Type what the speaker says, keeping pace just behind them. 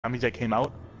zombies that came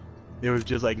out, there was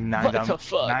just like What the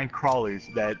fuck? 9 crawlers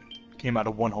that came out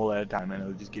of one hole at a time, and it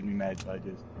was just getting me mad, so I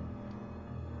just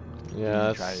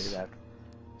Yeah, tried it after.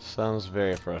 sounds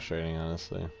very frustrating,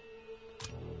 honestly.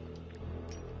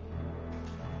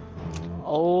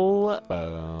 Oh,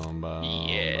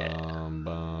 Yeah.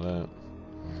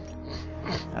 I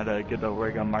had to get the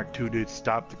rig on Mark II to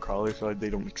stop the crawlers so they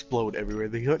don't explode everywhere.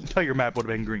 The entire map would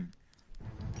have been green.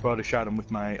 So I would have shot them with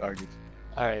my Argus.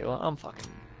 alright, well, I'm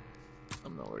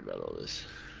not worried about all this.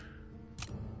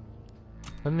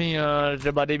 Let me, La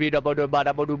da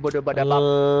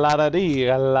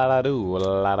dee, la da do,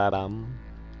 la da dum.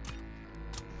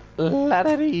 La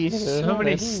da dee. so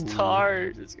many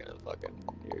stars, it's gonna fucking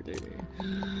irritate me.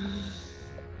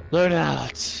 Learn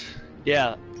out.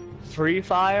 Yeah, Free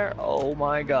Fire, oh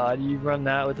my god, you run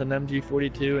that with an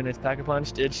MG42 and it's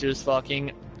Pack-a-Punched, it's just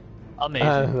fucking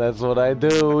amazing. That's what I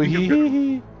do.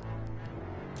 I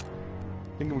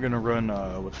think we're gonna run,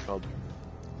 what's it called?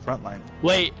 Frontline.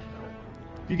 Wait,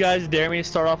 you guys dare me to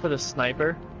start off with a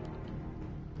sniper?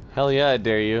 Hell yeah, I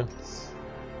dare you.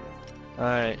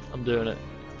 Alright, I'm doing it.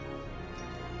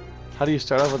 How do you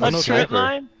start off with a A strip sniper?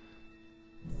 mine?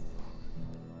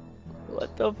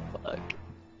 What the fuck?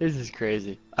 This is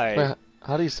crazy. Alright. Wait,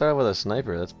 how do you start off with a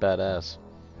sniper? That's badass.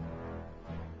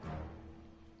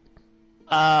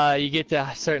 You get to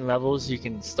certain levels, you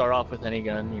can start off with any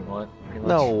gun you want. Pretty much.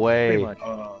 No way. Pretty much.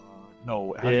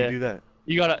 No, how do you do that?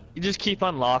 You just keep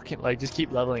unlocking, like, just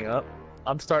keep leveling up.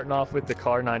 I'm starting off with the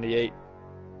Car 98.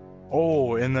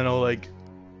 Oh, and then it'll like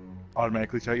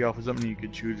automatically start you off with something you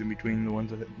could choose in between the ones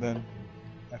that then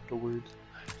afterwards.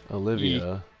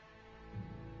 Olivia.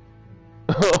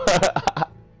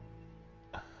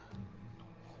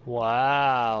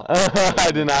 Wow. I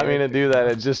did not mean to do that.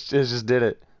 It just did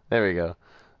it. There we go.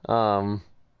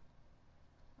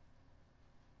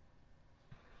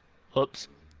 Oops.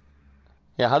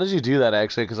 Yeah, how did you do that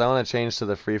actually? Because I want to change to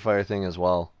the Free Fire thing as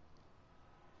well.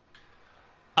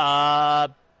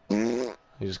 You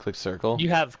just click circle. You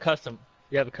have a custom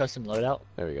loadout.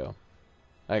 There we go.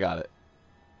 I got it.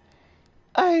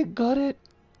 I got it.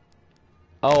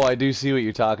 Oh, I do see what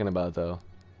you're talking about though.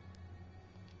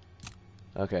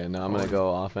 Okay, now I'm gonna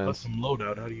go offense. Custom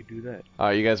loadout. How do you do that?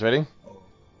 Alright, you guys ready? Oh.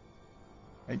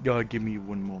 Y'all give me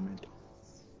one moment.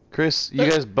 Chris, you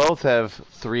guys both have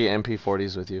 3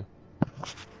 MP40s with you.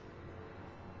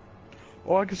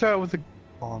 Oh, I can start with the.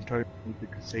 Oh, I'm trying with the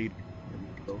Crusader. There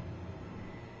we go.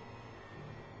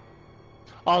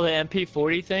 Oh, the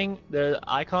MP40 thing, the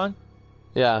icon,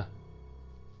 Yeah.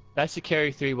 that's to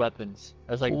carry 3 weapons.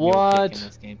 That's like What? mule kick in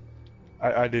this game.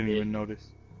 I didn't even notice.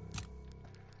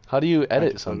 How do you I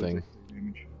edit just thought it was something?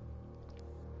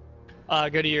 a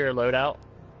image. Go to your loadout.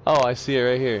 Oh, I see it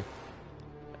right here.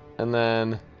 And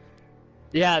then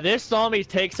Yeah, this zombie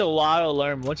takes a while to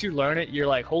learn. Once you learn it, you're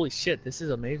like, holy shit, this is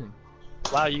amazing.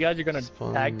 Wow, you guys are gonna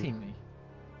tag team me.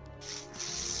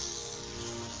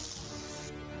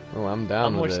 oh, I'm down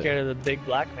I'm more with it. scared of the big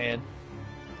black man.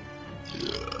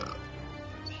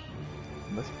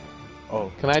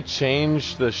 Oh, Can I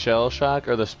change the shell shock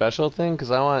or the special thing?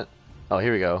 Cause I want. Oh,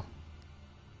 here we go.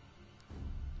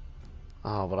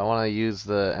 Oh, but I want to use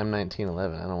the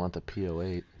M1911. I don't want the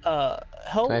P08.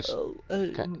 Hello.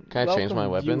 Can I change my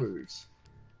weapon? Viewers.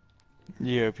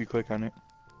 yeah. If you click on it.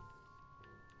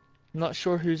 I'm not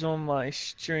sure who's on my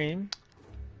stream,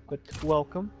 but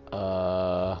welcome.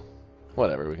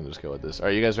 Whatever. We can just go with this.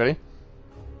 Are you guys ready?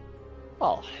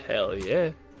 Oh, hell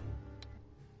yeah.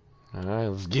 All right,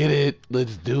 let's get it.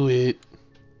 Let's do it.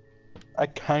 I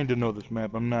kind of know this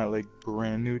map. I'm not like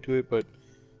brand new to it, but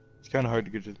it's kind of hard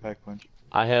to get to the pack punch.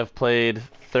 I have played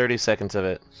 30 seconds of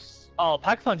it. Oh,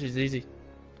 Pack Punch is easy.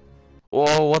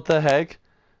 Whoa, what the heck?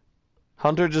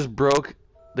 Hunter just broke.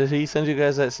 Did he send you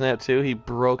guys that snap too? He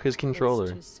broke his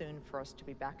controller. It's too soon for us to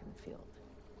be back in the field.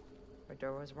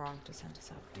 Rodor was wrong to send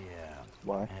us out. Yeah.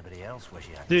 Why? Anybody else wish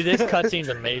you had? Dude, this cutscene's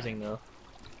amazing though.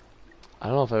 I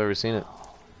don't know if I've ever seen it.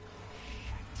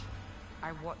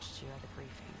 I watched you at the briefing.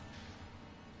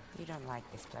 You don't like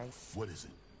this place. What is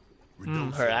it?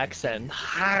 Her accent.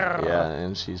 Yeah,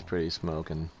 and she's pretty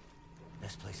smoking.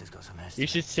 This place has got some You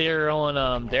should see her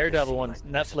on Daredevil on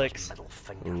Netflix.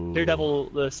 Ooh. Daredevil,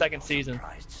 the second season.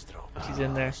 She's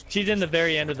in there. She's in the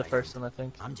very end of the first one, I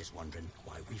think. I'm just wondering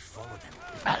why we followed him.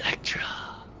 Elektra.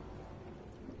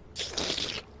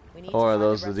 We need to Or are find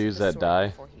those the the rest of dudes the that sword die?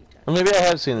 before he does. Or maybe I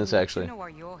have seen this You actually. know why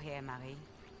you're here, Marie.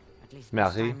 At least this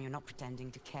Marie? time you're not pretending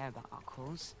to care about our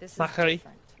cause. This is Marie.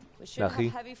 different. We should Marie.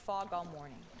 have heavy fog all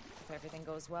morning. If everything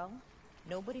goes well,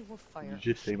 nobody will fire. You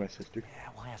just say my sister. Yeah,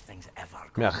 why have things ever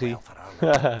Marie. gone well for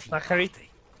our little tea Marie. party?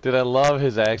 Dude, I love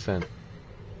his accent.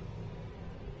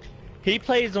 He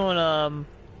plays on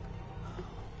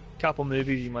couple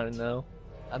movies you might know.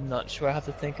 I'm not sure. I have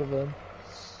to think of them.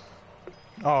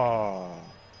 Oh,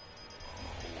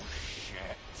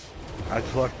 Shit. I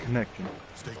just lost connection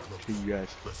Stay close. to you guys.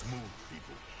 Let's move,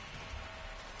 people.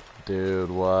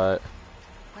 Dude, what?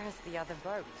 Where's the other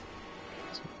boat?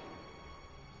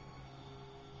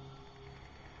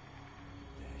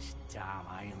 This damn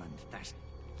island. This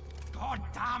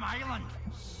goddamn island.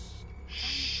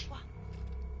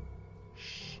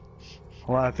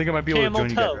 Well, I think I might be able to Camel join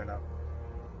you guys toe. right now.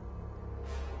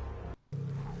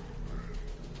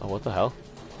 Oh, what the hell?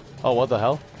 Oh, what the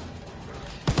hell?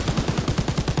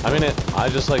 I mean, I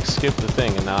just like skipped the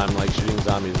thing, and now I'm like shooting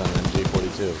zombies on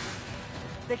MG42.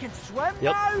 They can swim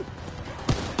Yep. now.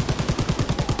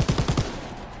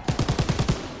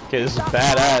 Okay, this is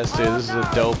badass, dude. This is a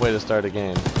dope way to start a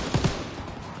game.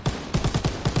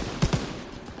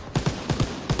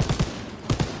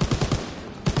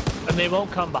 And they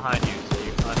won't come behind you, so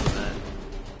you're fine with that.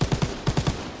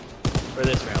 For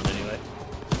this round, anyway.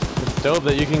 It's dope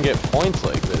that you can get points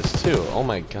like this too. Oh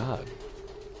my god,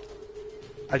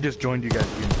 I just joined you guys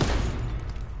again.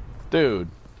 dude.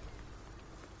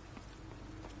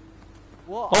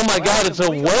 What? Oh my God, it's a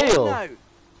We got whale. now.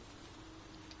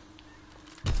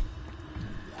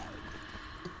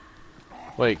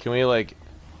 Wait, can we like?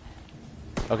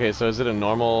 Okay, so is it a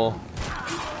normal?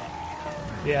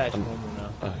 Yeah, it's normal now.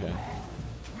 Okay.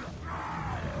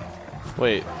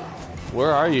 Wait,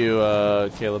 where are you,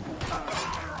 Caleb?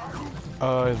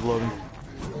 It's loading.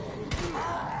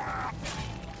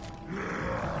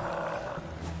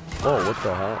 Whoa, what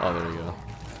the hell? Oh, there we go.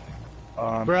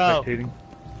 Bro. Spectating.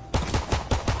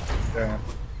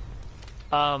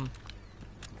 Yeah.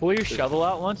 Pull your shovel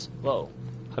out once. Whoa.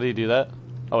 How do you do that?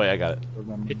 Oh wait, I got it.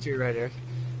 Hit you right there.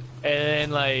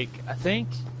 And then, like, I think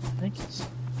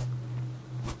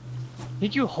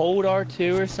you hold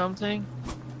R2 or something.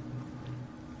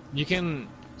 You can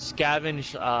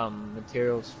scavenge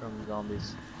materials from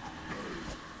zombies.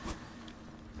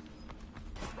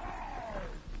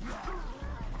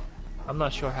 I'm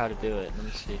not sure how to do it. Let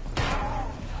me see.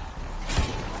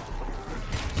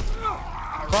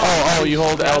 Oh, you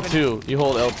hold L2. You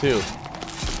hold L2.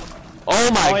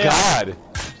 Oh my Oh, yeah. god!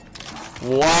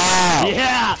 Wow!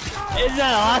 Yeah! Isn't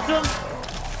that awesome?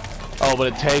 Oh, but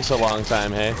it takes a long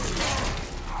time, hey?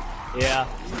 Yeah.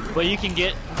 But you can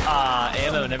get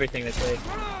ammo and everything they take.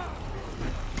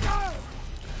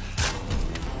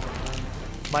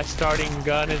 My starting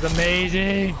gun is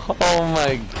amazing. Oh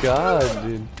my god,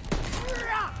 dude.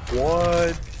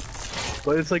 What?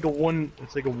 But it's like a one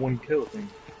kill thing.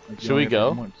 Like you Should we only have to go?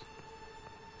 hit once.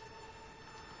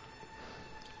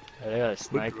 Yeah, they got a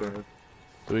sniper.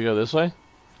 Do we go this way?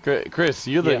 Chris,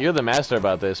 you're the master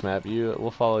about this map.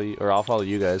 We'll follow you, or I'll follow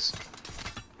you guys.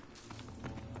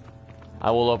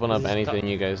 I will open up This is anything tough.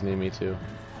 you guys need me to.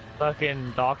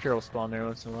 Fucking doctor will spawn there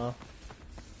once in a while.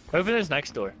 Open this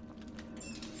next door.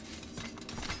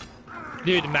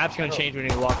 Dude, the map's gonna change when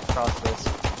you walk across this.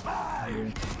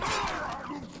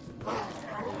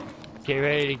 Get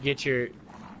ready to get your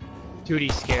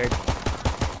 2D scared.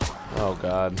 Oh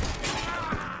god.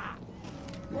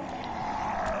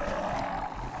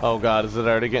 Oh god, is it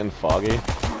already getting foggy?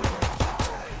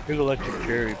 Here's electric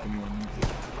cherry if anyone needs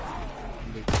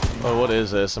it. Oh, what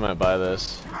is this? I might buy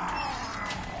this.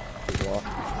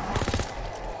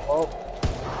 Oh.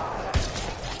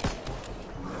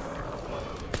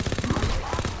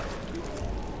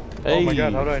 Hey. Oh my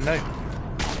god, how do I knife?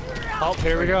 Oh,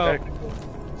 here we go.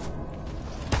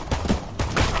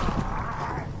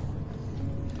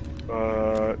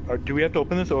 Do we have to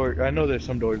open this, or I know there's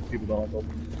some doors people don't want to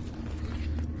open.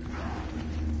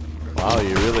 Wow,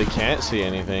 you really can't see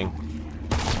anything.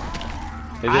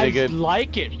 They did I a good.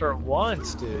 like it for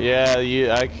once, dude. Yeah,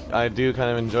 I do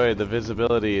kind of enjoy it. The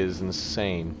visibility is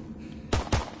insane.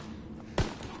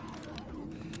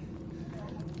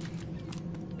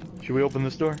 Should we open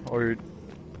this door, or?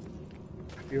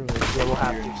 Yeah, we'll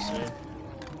have to soon.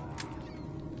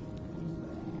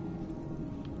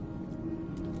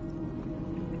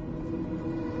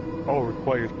 Oh,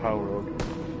 requires power. Okay.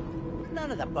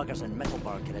 None of the buggers in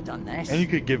Middleburg could have done this. And you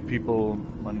could give people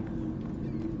money.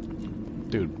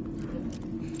 Dude.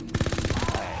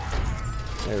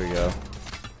 There we go.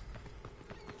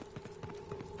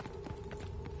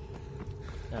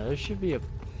 Now there should be a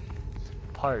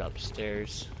part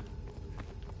upstairs.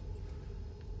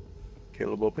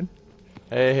 Caleb, open.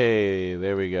 Hey,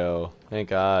 there we go. Thank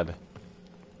God.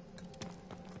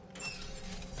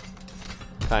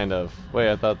 Kind of.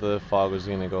 Wait, I thought the fog was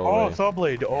gonna go Oh, away. saw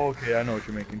blade. Oh, okay, I know what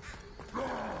you're making.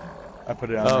 I put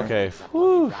it on there. Okay.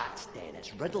 Whew. Rat's den.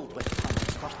 It's riddled with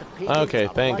tunnels. First the pagans, Okay,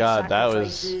 the thank blood God, that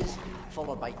was- sacrifices,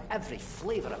 followed by every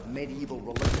flavour of medieval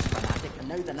religious fanatic, and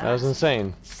now the That was Nazis.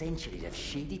 insane. Centuries of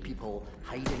shady people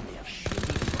hiding their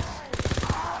shadiness.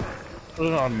 I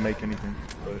don't know how to make anything,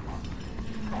 but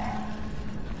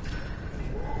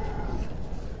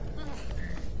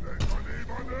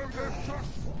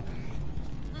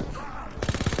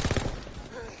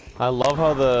I love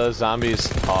how the zombies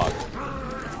talk.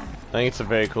 I think it's a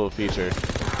very cool feature.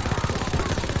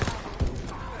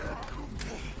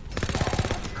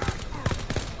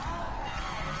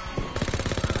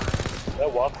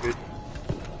 that walk good.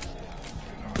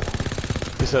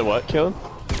 You said what, Killed?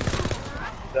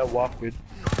 That walk good.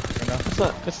 Right now. It's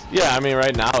not. It's, yeah, I mean,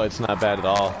 right now it's not bad at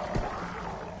all.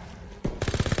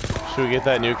 Should we get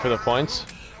that nuke for the points?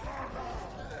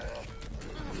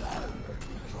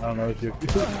 I don't know if you're out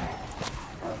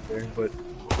there, but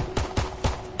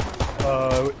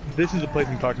this is the place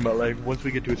I'm talking about. Like, once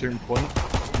we get to a certain point,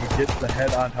 we get the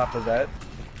head on top of that,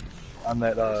 on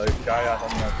that guy on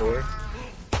that door.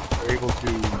 We're able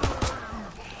to,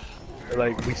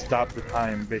 like, we stop the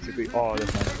time basically. Oh,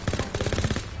 that's nice.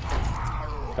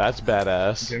 That's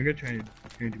badass. Okay, I'm gonna try and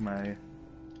change my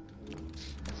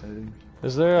settings.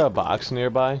 Is there a box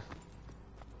nearby?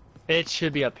 It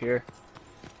should be up here.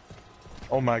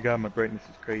 Oh my god, my brightness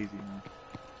is crazy, man.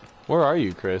 Where are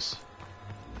you, Chris?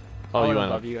 Oh, I you went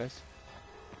above up. you guys.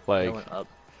 I Like, went up.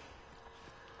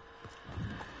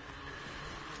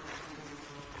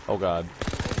 oh god.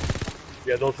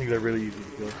 Yeah, those things are really easy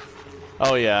to kill.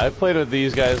 Oh yeah, I played with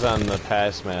these guys on the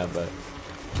past map, but...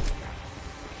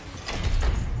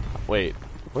 Wait,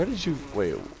 where did you...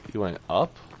 Wait, you went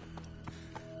up?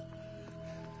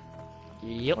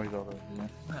 Yep. Oh, he's over there,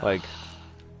 yeah. Like...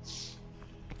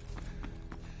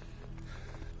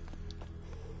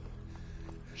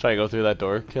 Should I go through that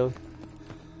door, Kill?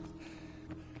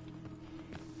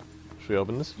 Should we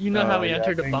open this? You know how we yeah,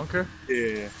 entered I the think- bunker?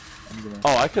 Yeah. I'm gonna,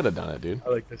 Oh, I could have done it, dude. I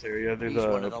like this area. There's He's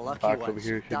one a of the lucky box over ones.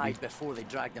 here. Should be. Died before they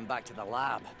dragged him back to the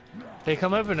lab. Hey,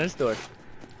 come open this door.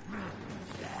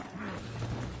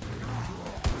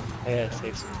 Yeah,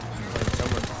 save some.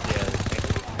 Someone, yeah.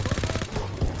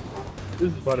 This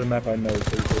is about a map I know.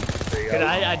 So you can stay Good,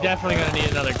 out. I definitely gonna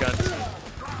need another gun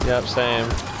soon. Yep, same.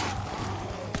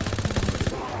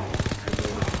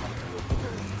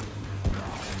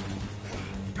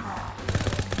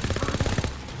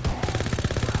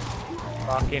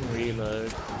 Fucking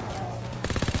reload.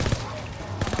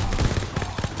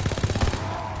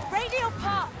 Radio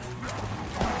pods!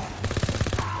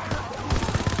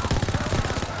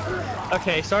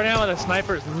 Okay, starting out with a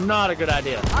sniper is not a good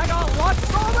idea. I got lots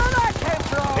of where that came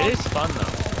from! It is fun though.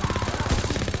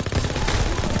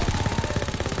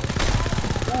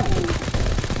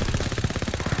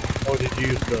 Oh, did you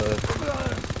use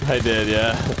the? I did,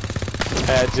 yeah.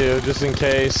 Had to, just in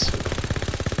case.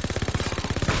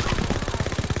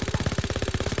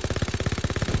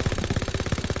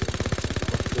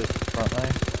 What's this front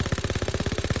line?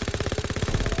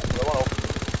 Hello.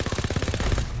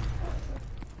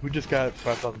 We just got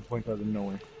 5,000 points out of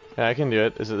nowhere. Yeah, I can do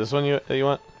it. Is it this one that you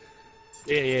want?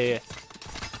 Yeah.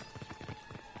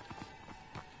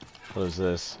 What is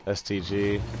this?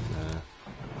 STG? Nah.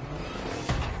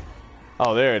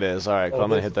 Oh, there it is. Alright, cool. Oh, I'm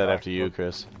gonna this hit that is after you,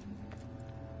 Chris.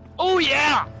 Oh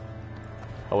yeah!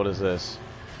 Oh, what is this?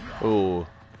 Ooh.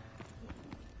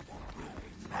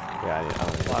 Yeah, I don't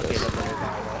Fuck hit it, this. up there.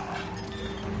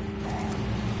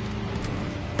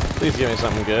 Please give me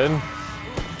something good.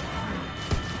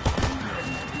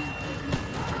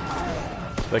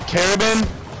 The carabin?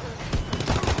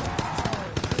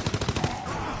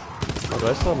 Oh, do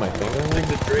I still have my finger I in think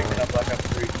there? the Drake and Black Ops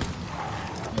 3.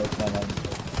 No, it's not on.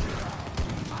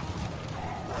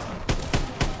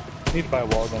 Need to buy a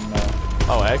wall gun now.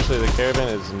 Oh, actually, the carabin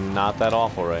is not that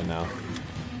awful right now.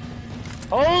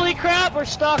 Holy crap, we're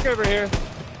stuck over here.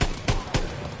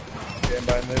 Stand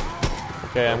by this.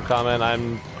 Okay, I'm coming.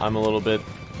 I'm a little bit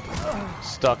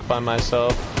stuck by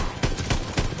myself.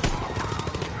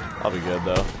 I'll be good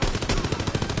though.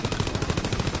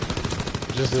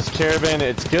 Just this carabin,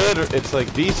 it's good. It's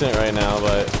like decent right now,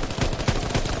 but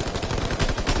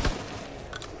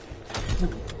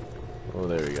oh,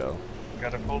 there we go.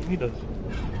 Gotta pull meters.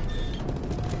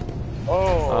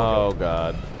 Oh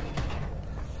god,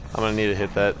 I'm gonna need to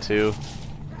hit that too.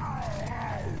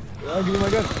 I'll give you my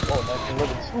gun. Oh,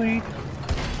 1911. Sweet.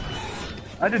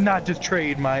 I did not just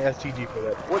trade my STG for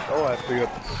that. What? Oh, I figured.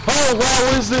 Oh wow,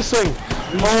 what is this thing?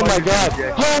 Oh my god!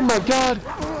 Oh my god!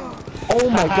 Oh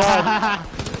my god!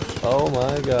 Oh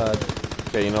my god!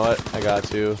 Okay, you know what? I got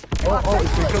to. Oh,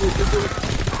 it's gonna kill me.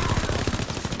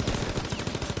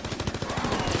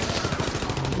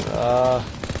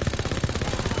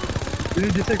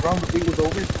 Didn't it just say round 8 was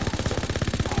over?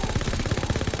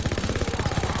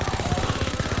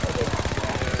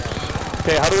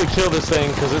 Okay, how do we kill this thing?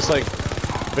 Because it's like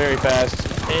very fast.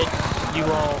 You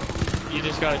won't. You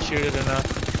just gotta shoot it enough.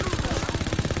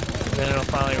 Then it'll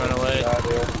finally run away. God,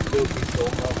 it'll kill me so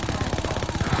much.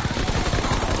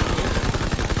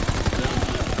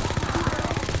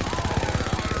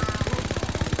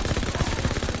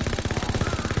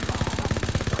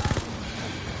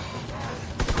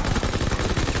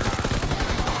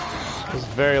 I was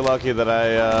very lucky that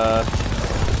I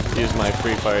used my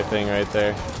free fire thing right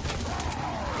there.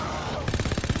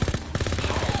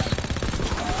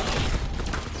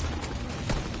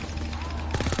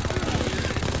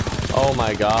 Oh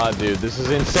my god, dude, this is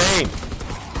insane!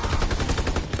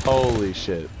 Holy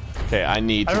shit. Okay, I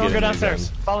need to Everyone get go a new downstairs.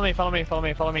 gun. Follow me, follow me, follow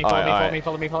me, follow me, follow me, Alright, follow me,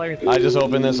 follow me, follow me. I just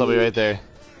opened this, I'll be right there.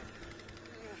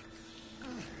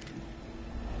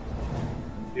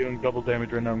 Doing double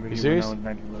damage right now. I'm gonna You use serious? now in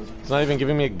 19 loads. It's not even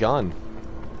giving me a gun.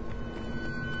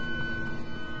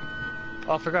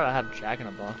 Oh, I forgot I had a Jack in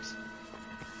a box.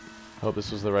 Hope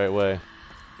this was the right way.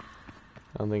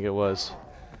 I don't think it was.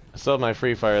 I still have my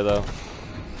free fire though.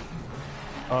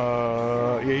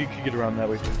 Yeah, you can get around that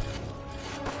way too.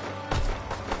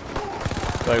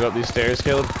 Do I go up these stairs,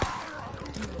 Caleb?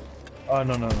 No,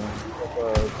 no, no.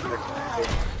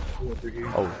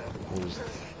 Oh. there's-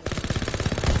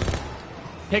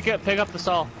 Pick up the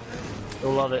saw.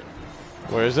 You'll love it.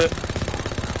 Where is it?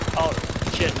 Oh,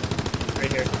 shit.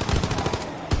 Right here.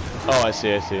 Oh, I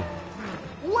see, I see.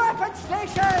 Weapon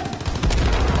station!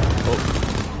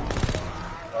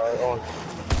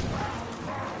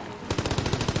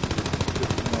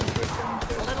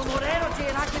 A little more energy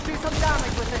and I can do some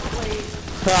damage with it, please.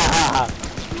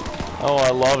 Oh,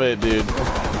 I love it, dude.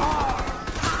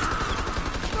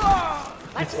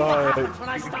 Let's see what happens when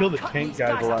I You can start kill the cutting tank these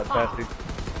guys a lot apart. faster.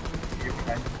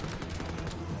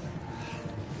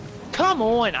 Come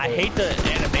on, I hate the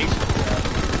animation.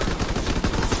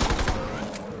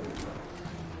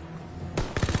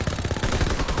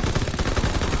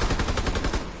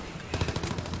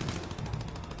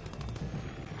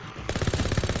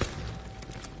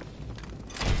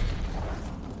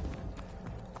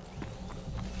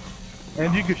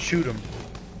 And you could shoot them.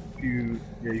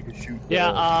 Yeah, you could shoot.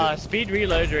 Yeah, speed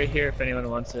reload right here if anyone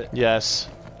wants it. Yes.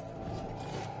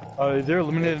 Is there a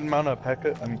limited amount of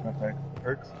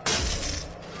perks?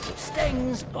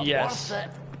 Stings, but Yes. worth it.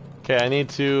 Okay, I need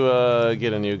to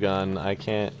get a new gun. I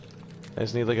can't. I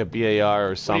just need like a BAR or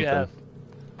What do something. you have?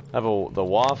 I have the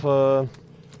Wafa,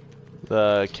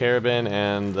 the Carabin,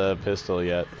 and the pistol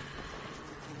yet.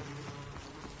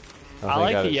 I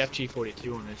like the just-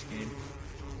 FG42 on this game.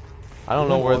 I don't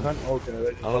know where. Okay,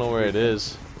 I don't know where it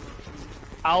is.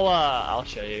 I'll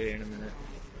show you in a minute.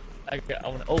 I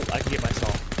can get my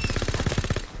saw.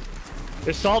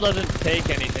 The saw doesn't take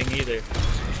anything either.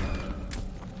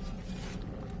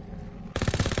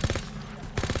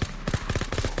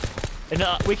 And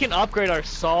we can upgrade our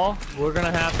saw. We're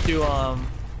gonna have to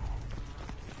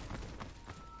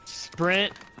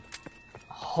sprint,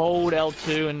 hold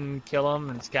L2 and kill them,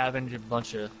 and scavenge a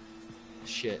bunch of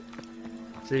shit.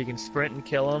 So you can sprint and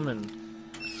kill them. And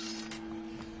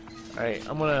all right,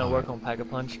 I'm gonna work on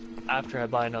Pack-a-Punch after I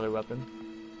buy another weapon.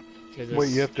 Wait,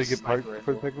 you have to get parts sniper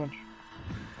for the rifle. pick lunch?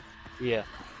 Yeah,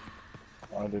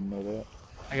 I didn't know that.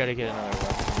 I gotta get another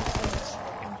weapon. This thing's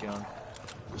fucking junk.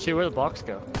 Shit, where'd the box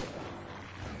go?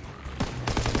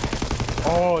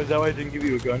 Oh, is that why I didn't give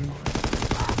you a gun?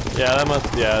 Yeah, that must.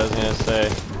 Yeah, I was gonna say.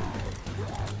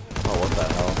 Oh, what the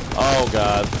hell? Oh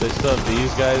god, they still have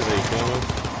these guys? Are you kidding me?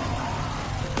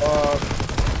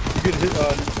 You could hit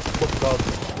what's it called?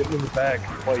 Hit him in the back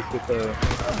twice with the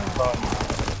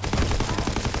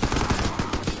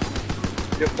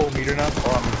you have full meter now?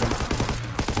 Oh, I'm missing.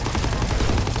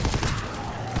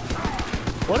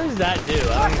 What does that do?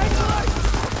 I don't even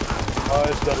know.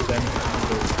 It's double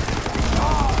damage.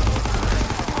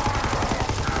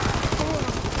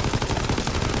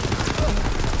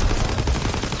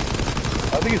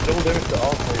 I think it's double damage to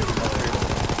all players. I'm not sure.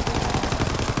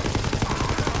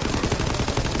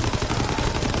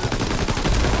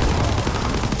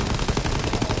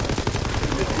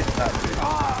 It's not good.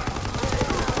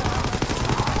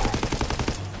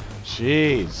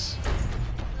 Jeez.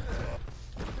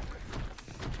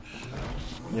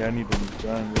 Yeah, I need the new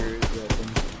gun. Where is that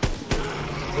thing?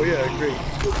 Oh yeah, great.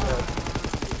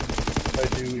 I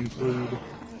do include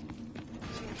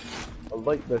a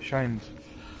light that shines.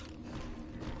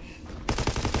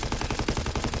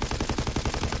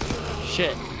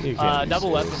 Shit. You can't be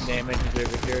Double serious. weapon damage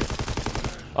is over here.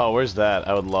 Oh, where's that?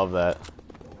 I would love that.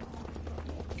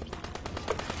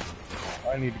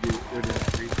 I need to get rid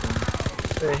of the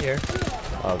grease. Right here.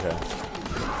 Okay.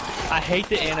 I hate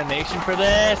the animation for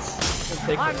this.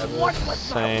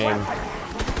 Same.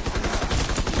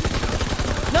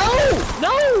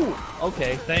 No!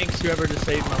 Okay, thanks whoever just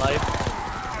saved my life.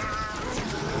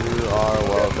 You are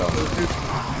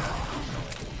welcome.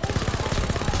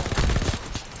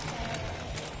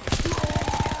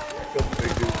 Kill the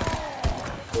big dude.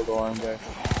 Kill the arm guy.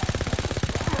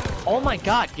 Oh my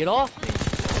god, get off me.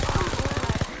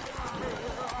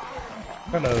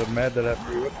 I'm kind of mad that I have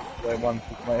to rip because I want to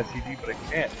switch my SCD, but I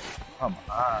can't. Come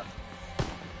on.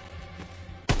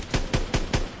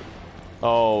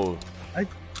 Oh.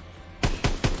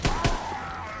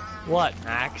 What,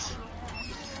 Max?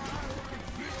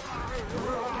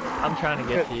 I'm trying to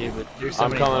get to you, but there's so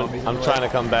I'm many coming. zombies in I'm the trying way.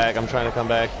 to come back. I'm trying to come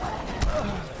back.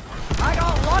 I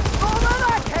got lots more than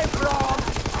I came from!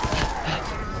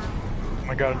 Oh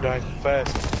my god, I'm dying so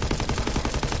fast.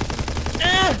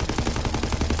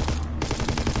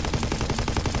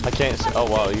 I can't see. Oh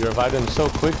wow, you revived him so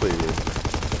quickly, dude.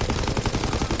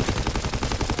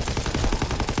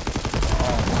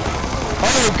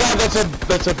 Oh god,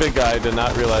 that's a big guy. I did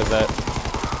not realize that.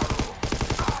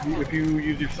 If you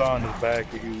use your saw on his back,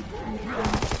 you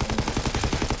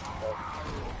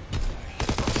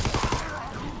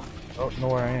don't know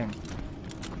where I am.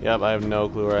 Yep, I have no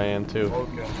clue where I am too.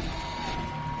 Okay.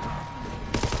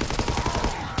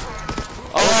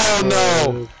 Oh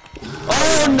no!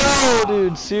 Oh no,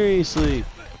 dude! Seriously,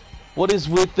 what is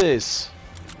with this?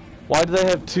 Why do they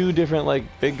have two different like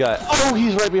big guys? Oh,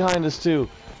 he's right behind us too.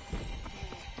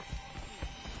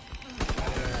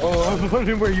 Oh, I was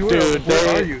wondering where you were. Dude, Where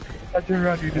they- are you? I turned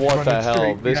around, you just What the running hell?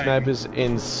 straight This behind map me. is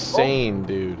insane,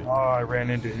 dude. Oh, I ran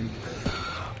into him.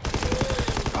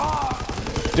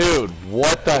 Dude,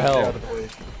 what the Get hell? out of the way.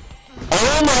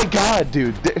 Oh my god,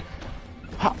 dude.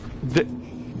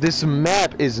 This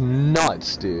map is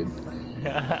nuts, dude.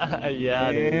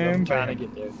 Yeah, dude, I'm trying to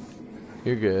get there.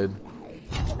 You're good.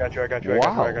 I got you, I got you,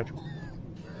 Wow. I got you.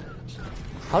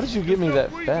 How did you get me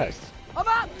that fast? I'm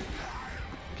up!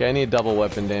 Okay, I need double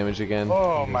weapon damage again.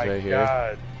 Oh He's my right here.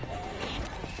 god.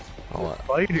 Hold on.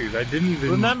 Fighters, I didn't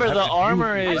even Remember, have the to do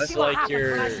armor it. is see what like happens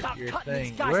your when I start your cutting thing.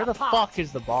 these guys Where the apart. fuck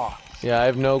is the box? Yeah, I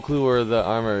have no clue where the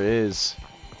armor is.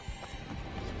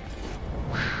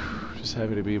 Just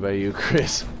happy to be by you,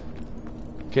 Chris.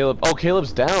 Caleb. Oh,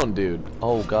 Caleb's down, dude.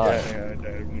 Oh god. Yeah, I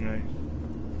died when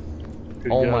I...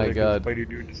 Oh my because god. Spider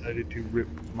Dude decided to rip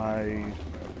my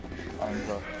arms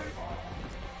off.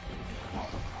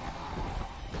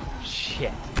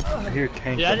 Shit. I hear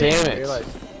tank. Yeah, I Damn didn't it. realize.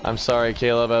 I'm sorry,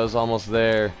 Caleb. I was almost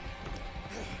there.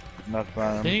 Not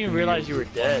fine. Didn't even realize you were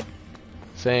dead.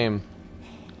 Same.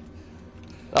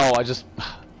 Oh, I just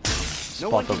No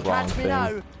one spot the can wrong catch me thing.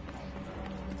 now!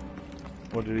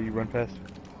 What did you run past?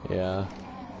 Yeah.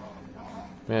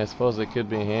 Man, I suppose it could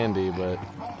be handy, but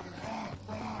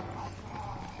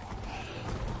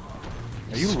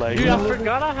Are you lagging? Dude, I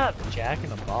forgot I have Jack in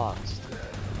the Box.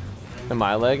 am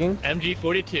I lagging?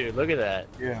 MG42, look at that.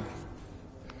 Yeah.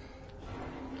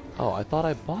 Oh, I thought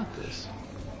I bought this.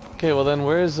 Okay, well then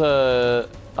where's I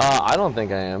don't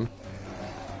think I am.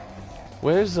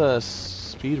 Where's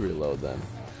speed reload then?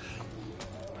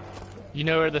 You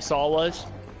know where the saw was?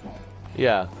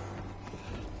 Yeah.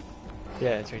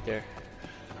 Yeah, it's right there.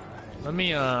 Let me,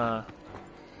 Yeah.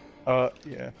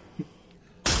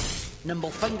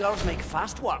 Nimble fingers make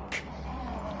fast work.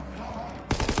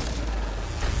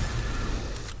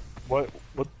 What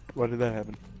did that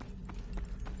happen?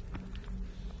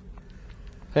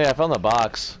 Hey, I found the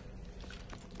box.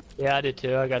 Yeah, I did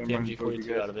too. I got the Someone told you MG42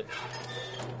 guys. out of it.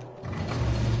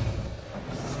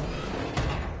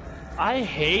 I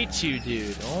hate you,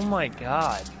 dude. Oh my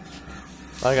god.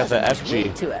 I got the Wait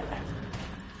FG. to it.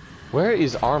 Where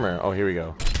is armor? Oh, here we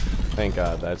go. Thank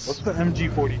God. What's That's the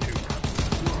MG42?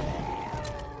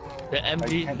 The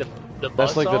MG, the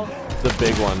that's like buzzsaw? the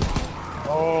big one.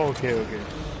 Oh, okay.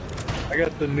 I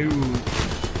got the new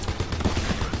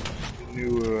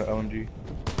LMG,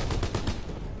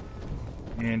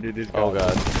 and it is. Oh gone.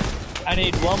 God. I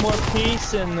need one more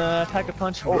piece and pack a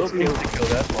punch. Oh, Will it's able to kill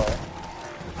that fly.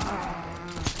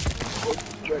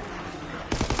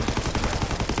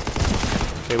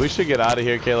 Okay, we should get out of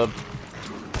here, Caleb.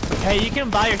 Hey, you can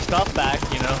buy your stuff back,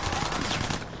 you know.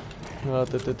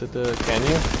 Can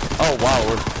you? Oh wow,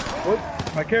 we're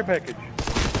What? My care package.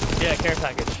 Yeah, care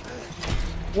package.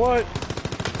 What?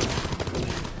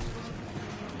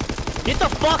 Get the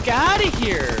fuck out of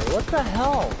here! What the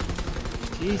hell?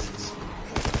 Jesus.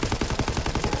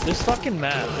 This fucking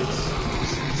map is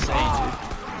insane,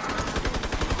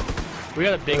 dude. We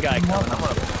got a big guy coming. I'm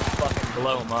gonna fucking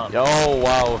blow him up. Oh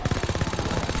wow.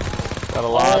 Got a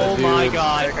lot of dudes. Oh my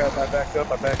god.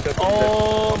 I backed up.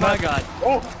 Oh my god.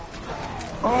 Oh!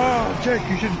 Oh, Jake,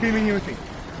 you should be beaming with me.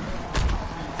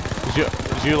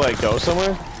 Did you like go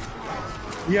somewhere?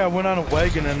 Yeah, I went on a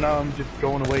wagon and now I'm just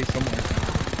going away somewhere.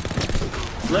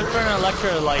 Look for an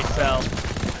electrolyte cell.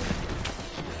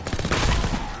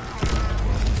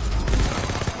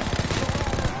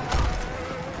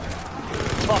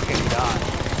 Fucking god.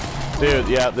 Dude,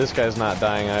 yeah, this guy's not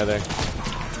dying either.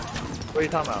 What are you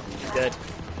talking about? He's dead.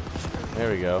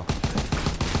 There we go.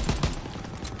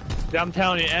 I'm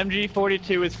telling you,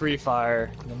 MG42 is free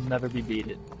fire. You'll never be beat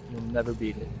it. You'll never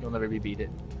beat it. You'll never be beat it.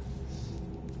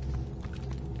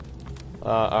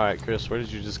 Alright, Chris, where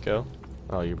did you just go?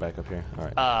 Oh, you're back up here.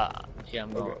 Alright. Yeah,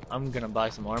 I'm gonna buy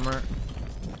some armor.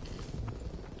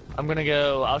 I'm gonna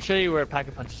go, I'll show you where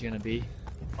Pack-a-Punch is gonna be.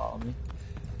 Follow me.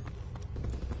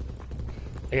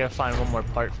 I gotta find one more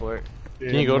part for it.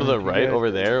 Can you go to the right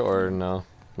over there, or no?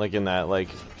 Like in that, like...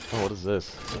 Oh, what is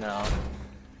this? No.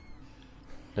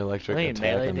 Electric I think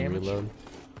attack melee and damage. reload.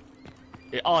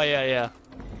 Yeah, oh, yeah.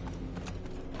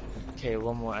 Okay,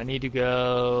 one more. I need to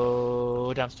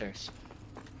go downstairs.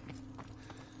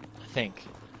 I think.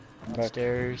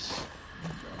 Downstairs.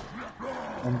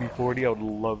 MB40, I would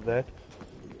love that.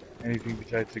 Anything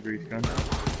besides the grease gun.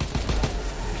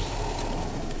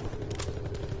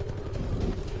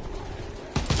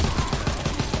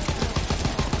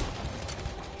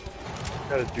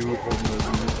 Gotta do it for the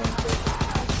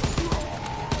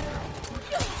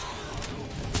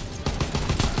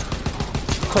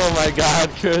Oh my god,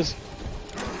 Chris.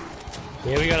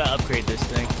 Yeah, we gotta upgrade this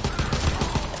thing.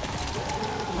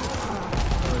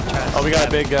 Oh, we got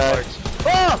a big guy.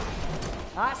 Oh!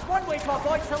 That's one way to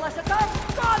avoid solicitors.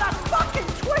 God, that's fucking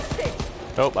twisted.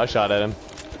 Oh, I shot at him.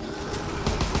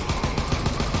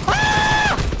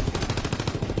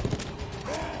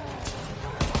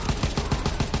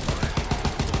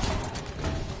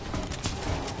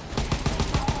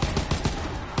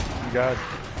 God.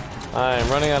 I'm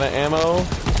running out of ammo,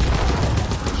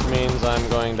 which means I'm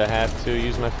going to have to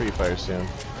use my free fire soon.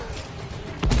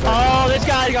 Oh, this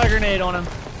guy's got a grenade on him.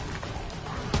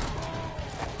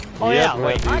 Oh Yep, yeah,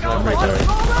 wait. I got my free fire.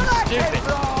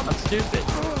 I'm stupid.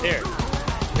 Here.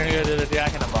 I'm gonna go to the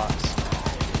Jack in the Box.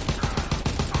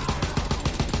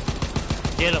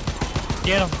 Get him.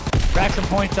 Get him. Rack some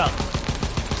points up.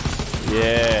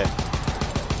 Yeah.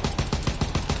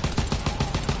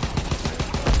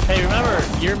 Hey, remember,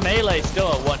 your melee's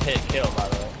still a one-hit kill, by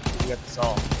the way. You got the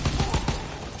saw.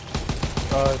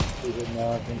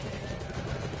 No, I think.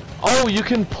 Oh, you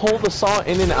can pull the saw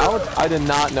in and out? I did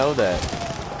not know that.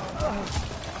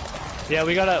 Yeah,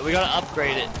 we gotta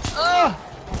upgrade it.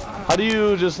 How do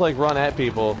you just like run at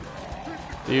people?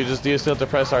 Do you still have to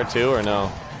press R2 or no?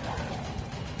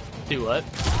 Do what?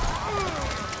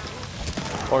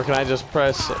 Or can I just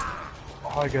press...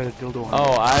 Oh, I got a dildo on.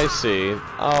 Oh, I see.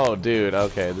 Oh, dude.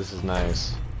 Okay, this is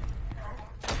nice.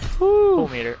 Full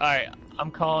meter. Alright,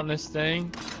 I'm calling this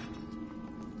thing.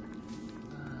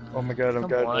 Oh my god, I Come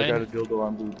got on. a dildo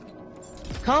on, dude.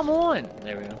 Come on!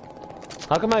 There we go.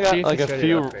 How come I See got if like it's a ready to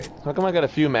few? upgrade. How come I got a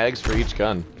few mags for each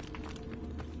gun?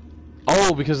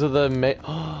 Oh, because of the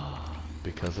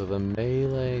because of the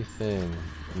melee thing.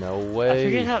 No I way.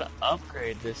 forget how to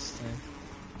upgrade this thing.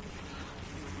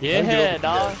 Yeah,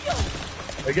 dog.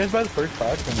 Are you guys by the first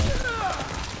box or no?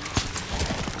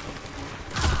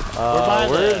 We're by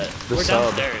where's the we're sub?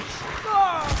 downstairs.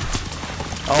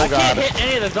 Oh I god. can't hit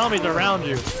any of the zombies around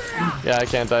you. Yeah, I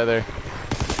can't either.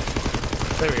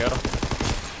 There we go.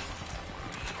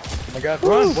 Oh my god,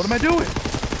 run! What am I doing?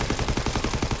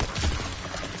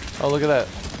 Oh, look at that.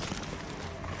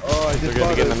 Oh, I They're just gonna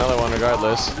bought get a another one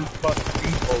regardless.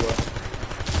 fucking cola.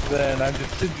 Then I'm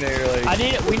just sitting there like...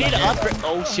 We need to upgrade.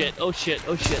 Oh shit, oh shit,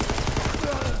 oh shit.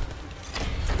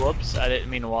 Whoops, I didn't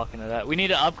mean to walk into that. We need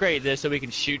to upgrade this so we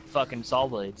can shoot fucking saw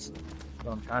blades. That's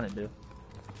what I'm trying to do.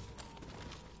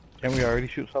 Can we already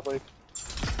shoot somebody?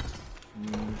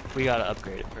 We gotta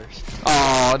upgrade it first.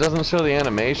 Oh, it doesn't show the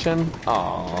animation.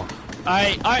 Oh.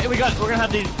 Alright, we're gonna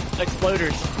have these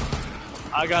exploders.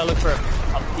 I gotta look for a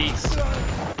piece.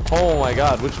 Oh my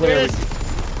god, which way Here are it is.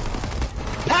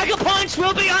 Pack-a-Punch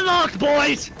will be unlocked,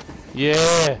 boys!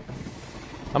 Yeah.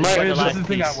 I'm This right. is This the is the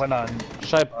thing I went on.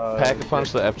 Should I pack a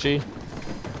punch the FG?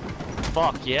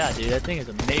 Fuck yeah, dude, that thing is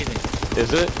amazing.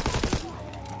 Is it?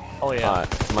 Oh yeah,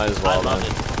 Alright, might as I well love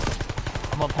then. it.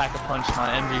 I'm gonna Pack-a-Punch my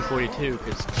MG42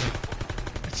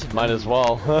 because Might as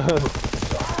well.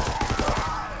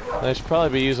 I should probably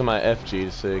be using my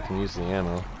FG so you can use the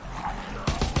ammo.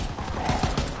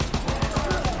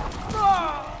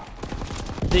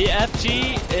 The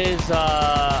FG is,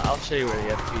 I'll show you where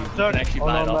the FG is. You can actually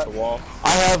buy it off the wall. I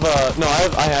have, no,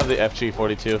 I have the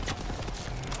FG42.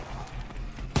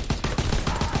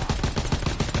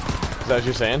 Is that what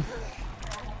you're saying?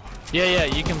 Yeah,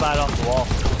 you can buy it off the wall.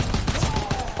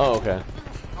 Oh, okay.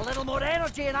 A little more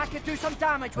energy and I could do some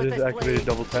damage with This is this activated blade.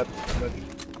 double tap.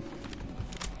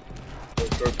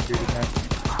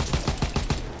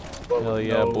 Hell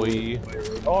yeah, boy.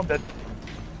 Oh, I'm dead.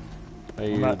 Are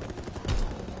you? not.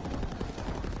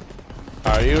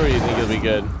 Are you, or you think you'll be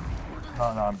good? No,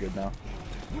 I'm good now.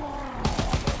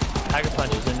 Tiger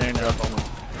Punch is in there now.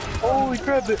 Holy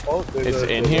crap! Oh, It's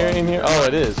in here, in here? Oh,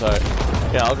 it is. Alright.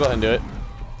 Yeah, I'll go ahead and do it.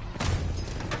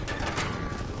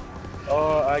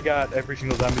 Oh, I got every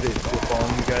single zombie that's still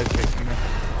following you guys. Chasing me.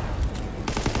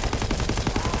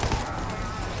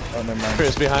 Oh, never mind.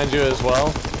 Chris, behind you as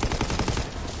well.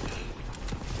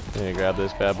 Let me grab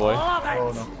this bad boy.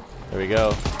 Oh no. There we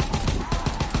go.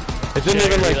 It didn't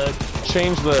even like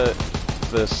change the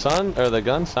sun or the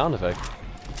gun sound effect.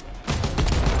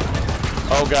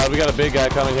 Oh god, we got a big guy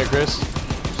coming here, Chris.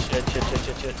 Shit.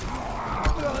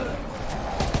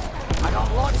 I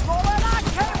got lots more where that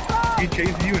came from! He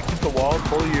chases you and hits the wall.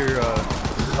 Pull your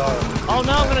Oh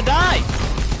no, I'm gonna die!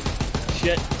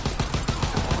 Shit.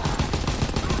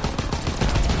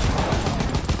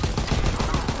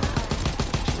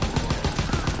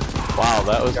 Wow,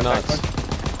 that was Got back nuts.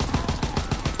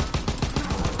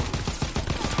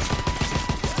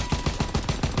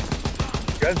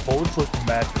 You guys' bullets look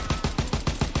magic.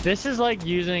 This is like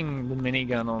using the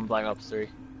minigun on Black Ops 3.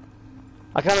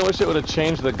 I kind of wish it would have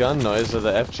changed the gun noise of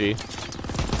the FG.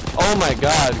 Oh my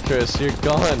god, Chris, you're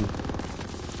gone.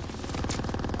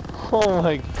 Oh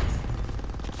my.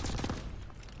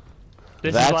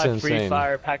 This That's is why insane. Free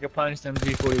Fire Pack-a-Punch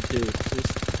MG42 is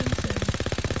just insane.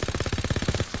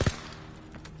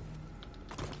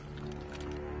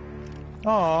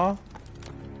 Aww.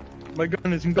 My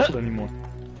gun isn't gold anymore.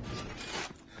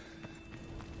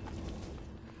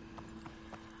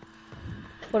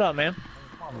 What up, man?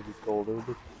 It was gold. It would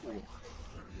look cool.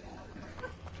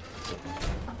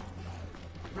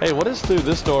 Hey, what is through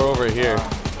this door over here? door.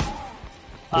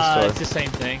 It's the same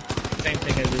thing. Same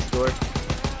thing as this door.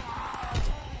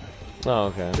 Oh,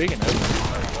 okay. We can open it.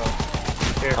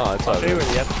 Here, Oh, it's I'll all show you good.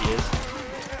 where the FG is.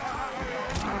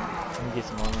 Let me get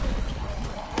some armor.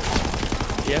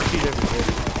 The FG's over here.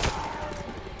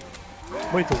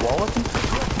 Wait, the wall open?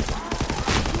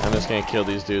 I'm just gonna kill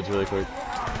these dudes really quick.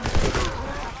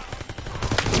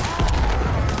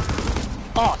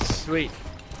 Oh, sweet.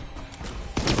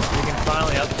 You can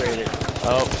finally upgrade it.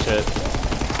 Oh, shit.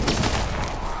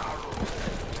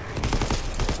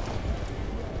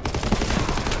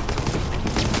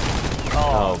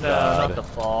 Oh, no, God. not the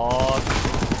fog.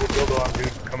 Dildo arm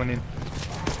dude coming in.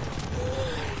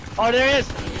 Oh, there he is!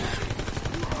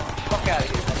 Fuck out of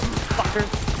here, fucker.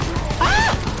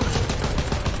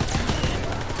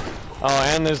 Oh,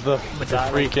 and there's the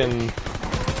freaking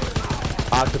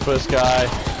octopus guy.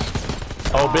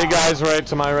 Oh, big guy's right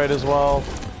to my right as well.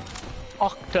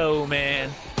 Octo, man.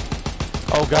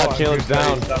 Oh god, Caleb's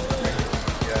down.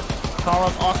 Call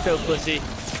him Octo Pussy.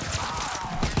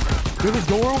 There's a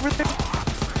door over there?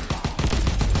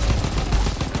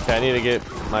 Okay, I need to get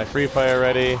my free fire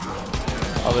ready.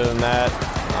 Other than that,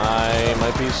 I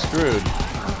might be screwed.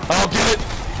 Oh, get it!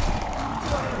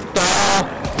 Ah,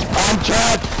 I'm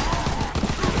trapped!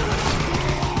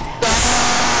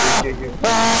 Ah!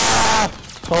 Ah!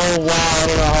 Oh wow, I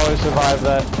don't know how I survived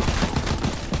that.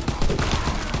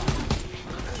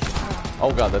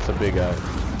 Oh god, that's a big guy.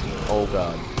 Oh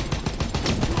god.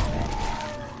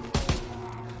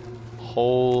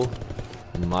 Oh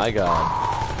my god.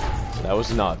 That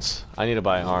was nuts. I need to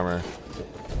buy armor.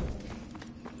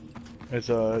 There's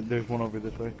one over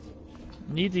this way.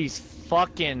 Need these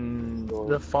fucking...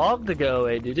 the fog to go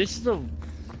away, dude. This is the...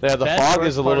 Yeah, the Best fog worst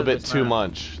is a part little of bit this too map.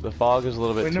 much. The fog is a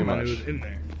little bit Wait, too never mind, much. it was in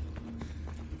there.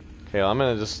 Okay, well, I'm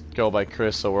gonna just go by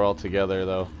Chris so we're all together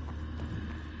though.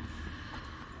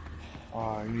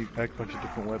 Oh, you need to pack a bunch of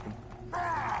different weapons.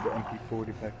 The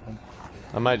MP40 pack one.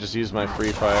 I might just use my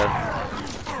free fire.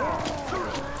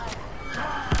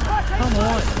 Come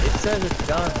on. It says it's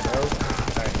done, bro.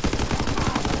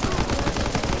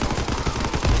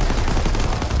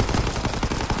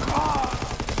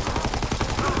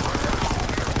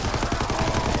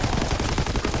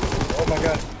 Oh my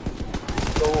god.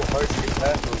 So hard to get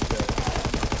past those guys.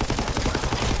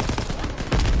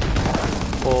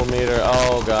 Full meter.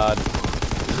 Oh god.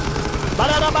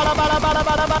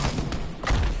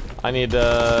 I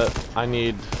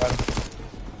need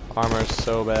armor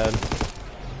so bad.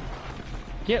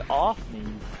 Get off me,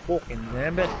 you fucking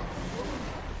zambit.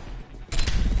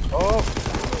 Oh!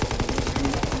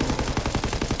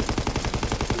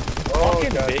 Oh,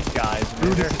 Fucking God. big guys, man.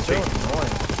 Dude, They're this is so shaking.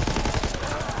 annoying.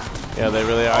 Yeah, they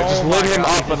really are. I just Oh lit my him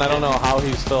God, up, and I don't know how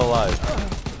he's still alive.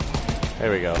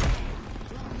 There we go.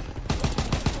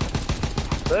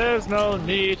 There's no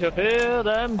need to fear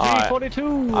them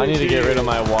G42. I need to get rid of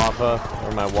my Waffa,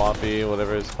 or my Waffy,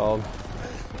 whatever it's called.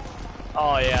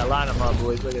 Oh yeah, line them up,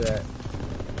 boys. Look at that.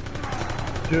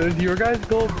 Does your guys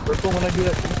go purple when I do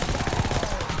that?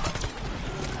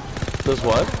 Does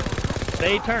what?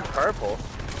 They turn purple.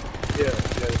 Yeah,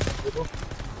 purple.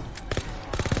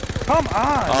 Come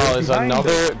on! Oh, they're it's behind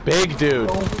another us. big dude.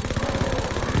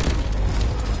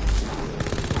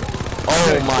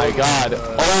 Oh my god.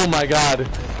 Oh my god.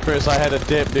 Chris, I had a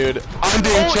dip, dude. I'm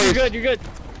being Oh, chased. you're good, you're good.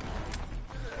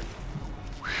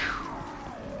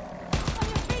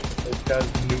 This guy's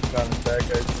nuke on his back,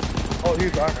 guys. Oh,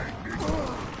 here's armor.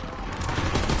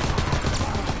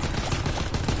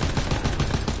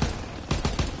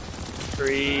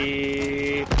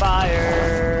 Free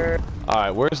fire.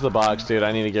 Alright, where's the box, dude?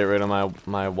 I need to get rid of my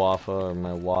Waffa, or my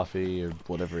Waffy, or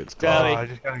whatever it's Oh, called. Got it. I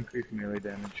just got increased melee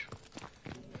damage.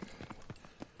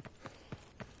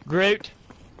 Groot.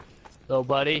 Little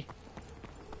buddy.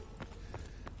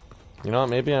 You know what?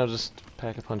 Maybe I'll just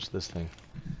pack-a-punch this thing.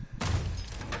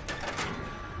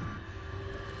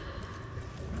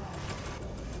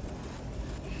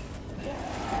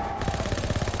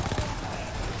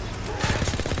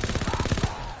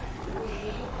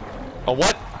 Oh,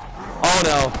 what? Oh,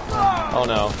 no. Oh,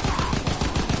 no.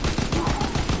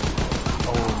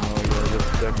 Oh no, yeah, this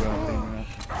is definitely thing, man.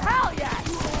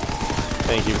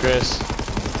 Thank you, Chris.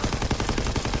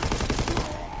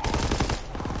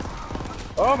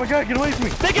 Oh my god, get away from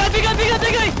me! Big guy, big guy, big guy,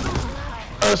 big guy.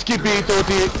 Skippy,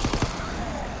 Toti.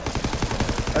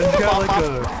 I just got like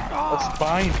a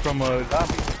spine from a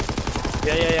zombie.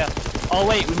 Yeah, yeah, yeah. Oh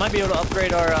wait, we might be able to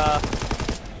upgrade our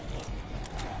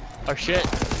shit.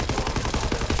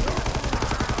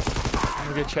 Let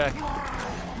me go check.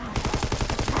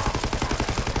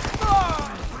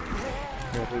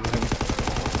 Yeah, there's him.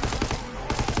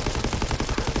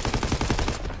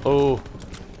 Oh.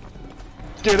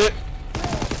 Get it.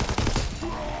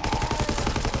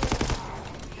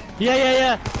 Yeah, yeah,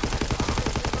 yeah.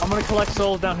 I'm gonna collect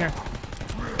souls down here.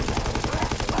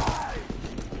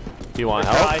 Do you want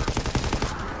help?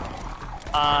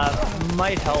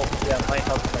 Might help. Yeah, might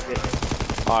help if I get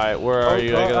here. Alright, where are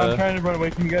you? I I'm gotta... trying to run away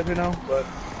from you guys right now, but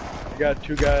I got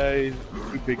two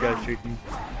big guys chasing.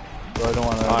 So I don't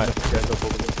want to Alright. mess you guys up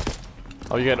over there.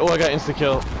 Oh, you got... Oh, I got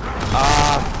insta-kill.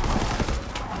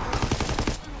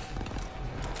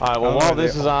 Alright, well, Oh, while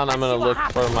this yeah. is on, I'm gonna look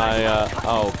for my,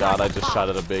 Oh, God, I just shot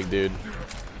at a big dude.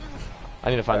 I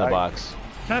need to find the box.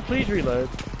 Can I please reload?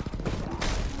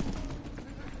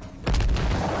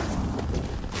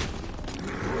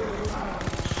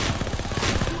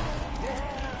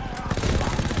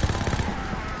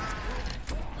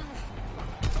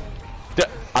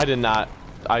 I did not...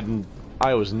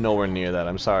 I was nowhere near that.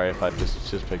 I'm sorry if I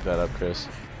just picked that up, Chris.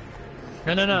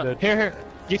 No, no, no. Dead. Here, here.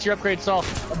 Get your upgrade saw.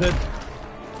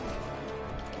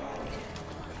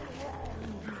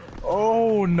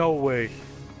 Oh, no way.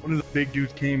 One of the big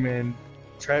dudes came in,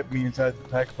 trapped me inside the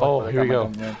pack. Oh, here we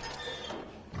go.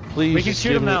 Please, We can just shoot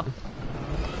give him me- now.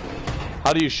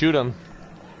 How do you shoot him?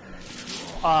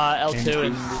 L2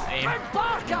 and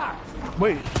aim.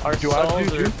 Wait, Our do I have souls to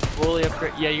do are too? fully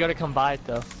upgrade. Yeah, you gotta come by it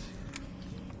though.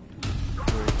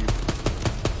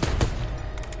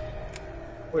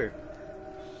 Where?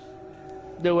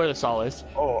 Know where the saw is.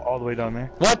 Oh, all the way down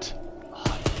there. What?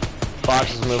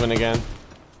 Box is moving again.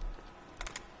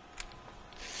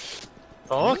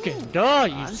 Fucking duh,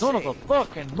 you son of a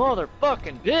fucking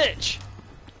motherfucking bitch!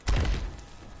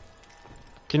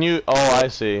 Can you... Oh, I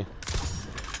see.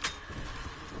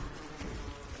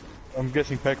 I'm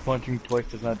guessing pack punching twice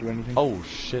does not do anything. Oh,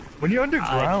 shit. When you're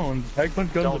underground, pack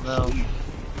punch guns Don't are know. sweet.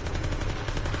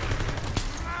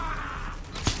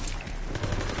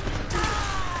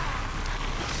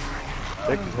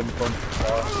 That just had me fun.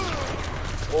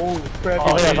 Oh, crap.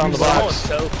 Oh, yeah, I Dude, found the saw box. is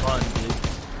so fun, dude.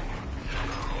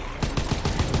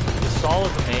 The saw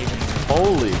is amazing.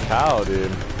 Holy cow,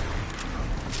 dude.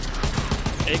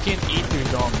 It can eat through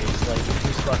zombies. Like, if you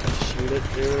just fucking shoot it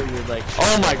through, you're like.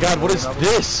 Oh my god, what is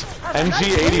this?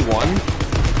 MG81?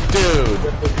 Dude.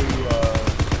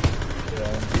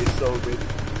 Yeah, it's so good.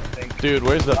 Thank you. Dude,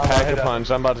 where's the Oh, head up.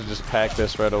 pack-a-punch? I'm about to just pack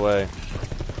this right away.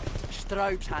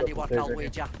 Stroud's handiwork, I'll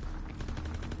wager.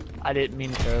 I didn't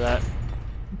mean to throw that.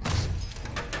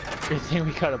 Good thing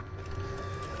we got a.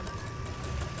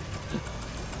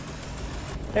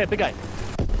 Hey, big guy.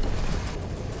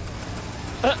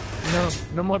 No,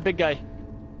 no more big guy.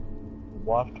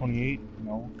 WAF 28?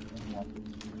 No.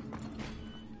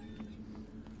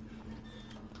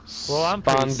 Well, I'm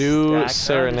pretty Spondu stacked.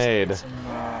 Serenade.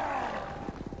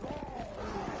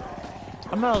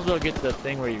 I might as well get the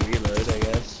thing where you reload, I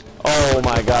guess. Oh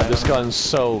my god, this gun's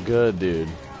so good, dude.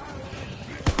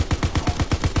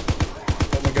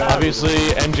 Oh my god. Obviously,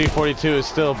 MG42 is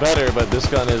still better, but this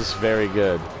gun is very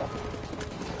good.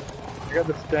 I got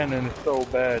the stand and it's so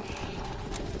bad.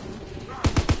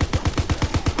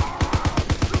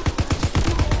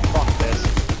 Fuck this.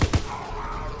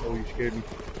 Oh, you scared me.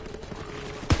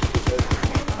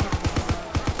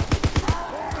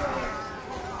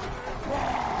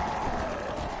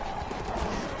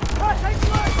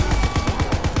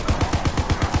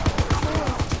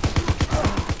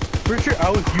 Pretty sure I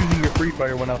was using your free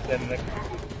fire when I was standing next to you.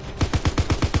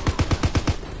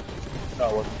 No,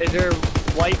 it wasn't. Is there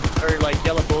white or like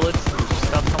yellow bullets and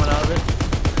stuff coming out of it?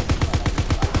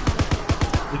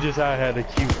 It's just I had a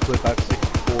cute clip. I have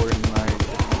 64 in my.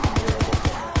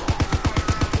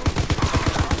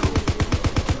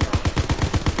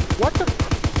 What the?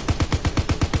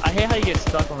 I hate how you get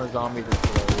stuck on the zombies and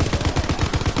slow.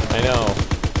 I know.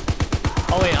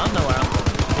 Oh wait, I don't know where I'm going.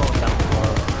 I'm going down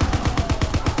below.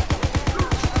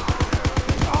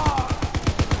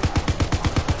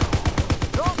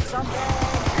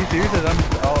 Are you serious? I'm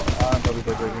probably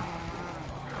dead right here.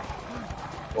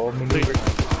 Oh, maneuver.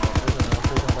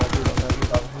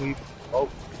 Oh.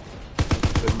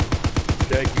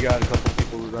 Jack, you got a couple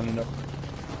people running up.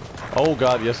 Oh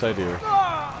god, yes I do.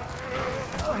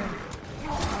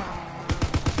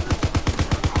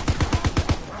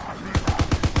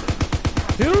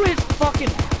 Who is fucking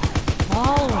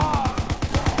following?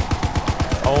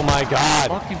 Oh my god.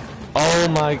 Fucking. Oh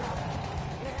my.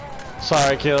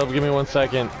 Sorry, Caleb, give me 1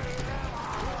 second.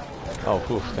 Oh,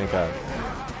 poof, thank god.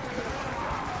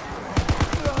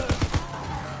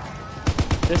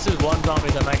 This is one zombie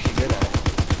I'm actually good at.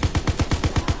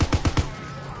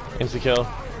 Insta kill.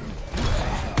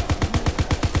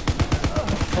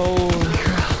 Holy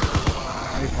crap.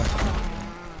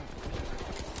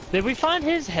 Did we find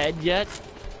his head yet?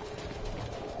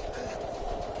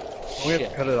 We have Shit.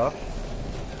 to cut it off.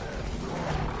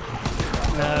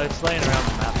 No, it's laying around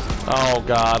the map. Oh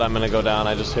god, I'm gonna go down.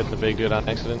 I just hit the big dude on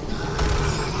accident.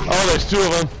 Oh, there's two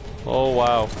of them. Oh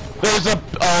wow. There's a.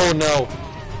 Oh no.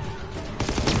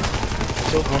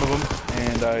 Killed one of them,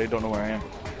 and I don't know where I am.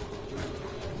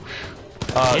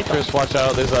 Chris, watch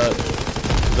out. There's a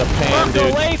pan, Fuck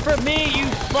dude. away from me, you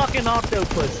fucking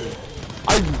octopussy!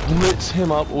 I lit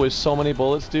him up with so many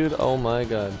bullets, dude. Oh my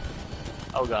god.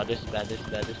 Oh god, this is bad, this is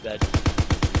bad, this is bad.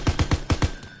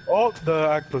 Oh, the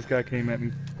octopus guy came at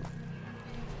me.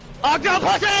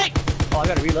 Octopussy! Oh, I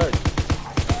gotta reload.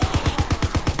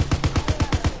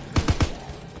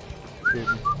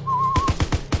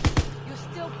 You're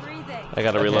still breathing. I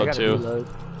gotta Okay, reload I gotta too. reload.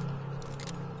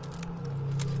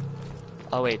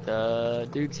 Oh wait, the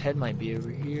dude's head might be over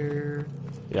here.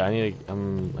 Yeah, I need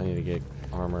to get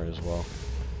armor as well.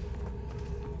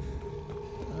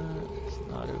 It's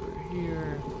not over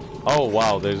here. Oh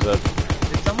wow, there's a.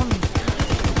 Did someone...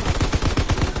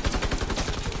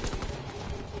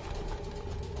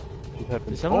 What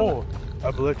happened? Is someone- Oh,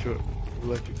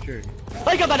 electric chair.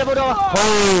 I got that door!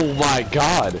 Oh my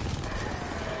god.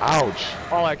 Ouch.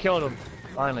 Oh, I killed him.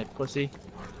 Finally, pussy.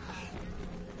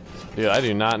 Dude, I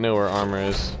do not know where armor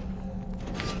is.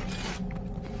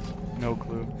 No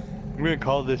clue. I'm gonna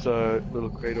call this little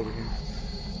crate over here.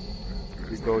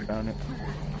 We go down it.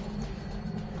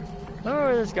 I don't know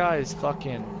where this guy's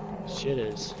fucking shit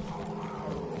is.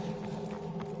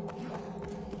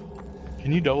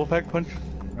 Can you double pack punch?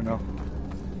 Or no?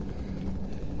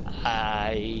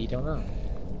 I don't know.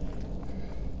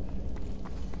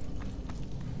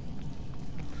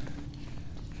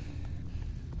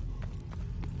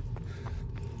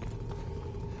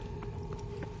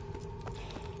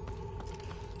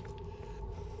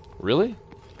 Really?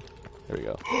 There we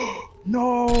go.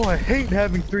 No, I hate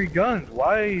having 3 guns.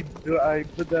 Why do I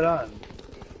put that on?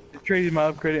 It traded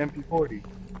my upgraded MP40.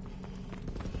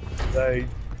 I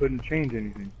couldn't change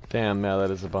anything. Damn, yeah, that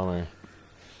is a bummer.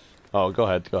 Oh, go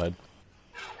ahead, go ahead.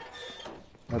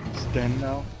 I have to stand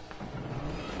now.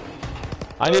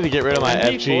 I need to get rid of my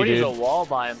FG, MP40 is a dude. wall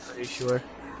buy, I'm pretty sure.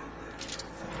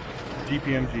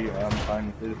 GPMG, I'm fine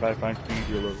with it if I find speed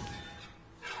reload.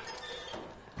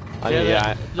 I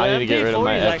need to get rid of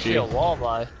my is actually a FG. wall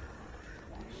buy.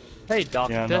 Hey,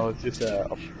 doctor. Yeah, no, it's just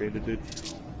upgraded, dude.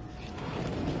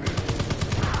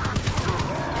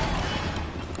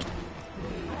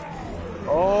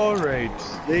 Alright,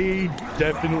 they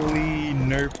definitely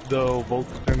nerfed the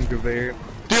Volksturm Gewehr.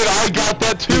 Dude, I got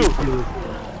that too!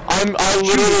 I Shoot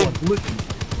literally. one, listen.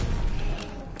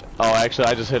 Oh, actually,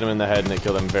 I just hit him in the head and it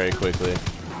killed him very quickly.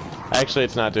 Actually,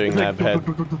 it's not doing It's that bad.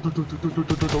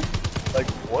 Like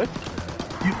what?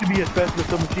 Used to be as fast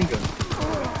as a machine gun.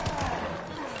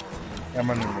 I'm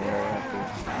running away.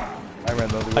 I ran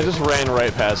the other way. I just ran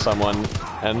right past someone,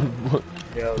 and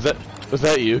Yeah. was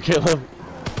that you, Caleb?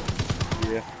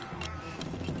 Yeah.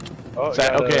 Oh, Is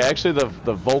that, yeah, okay, actually,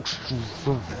 the Volks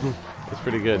is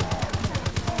pretty good.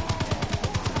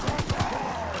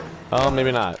 Oh,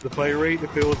 maybe not. The play rate,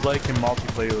 if it was like in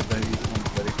multiplayer, would then be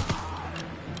better.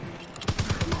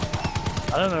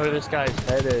 I don't know where this guy's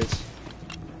head is.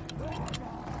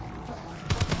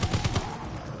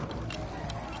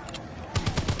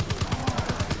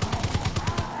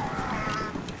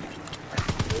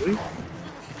 Really?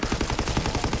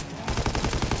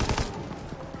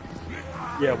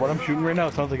 Yeah, what I'm shooting right now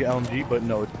sounds like an LMG, but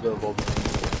no, it's the Volk.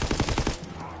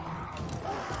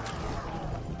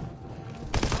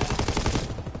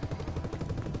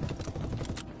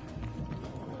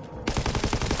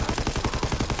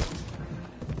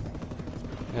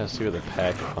 I gotta see where the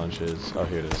pack punch is. Oh,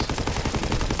 here it is.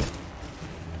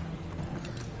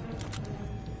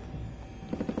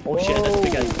 Oh shit, that's a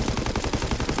big guy.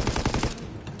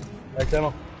 Max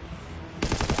ammo.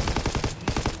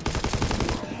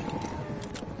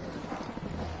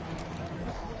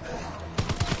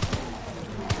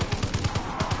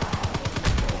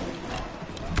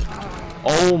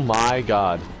 Oh my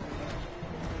god.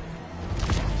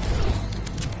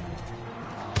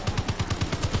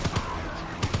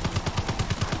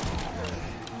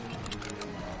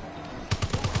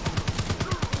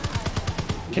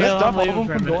 Did that stop all of leaving them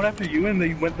for a from going minute. after you and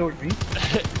they went towards me?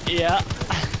 Yeah.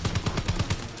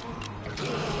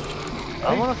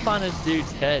 I want to find this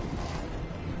dude's head.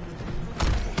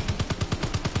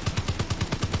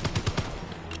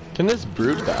 Can this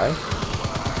brute die?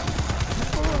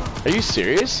 Are you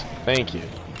serious? Thank you.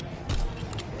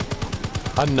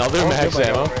 Another Oh, max shit, my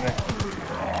ammo? God, right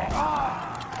now.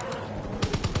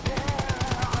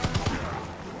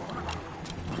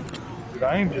 Dude,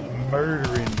 I am just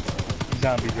murdering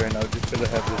zombies right now just because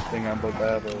I have this thing on both.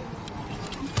 I have a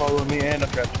follow me and a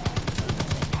trap.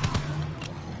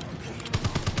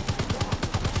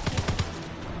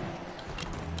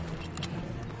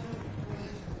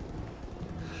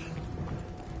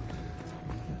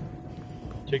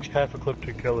 Takes half a clip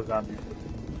to kill a zombie.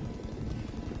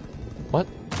 What?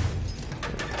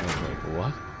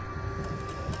 What?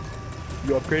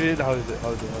 You upgraded it? How is it? How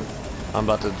is it? How is it? I'm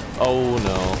about to. Oh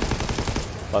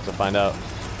no. About to find out.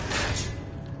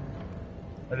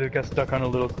 I just got stuck on a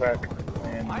little crack.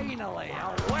 And Finally,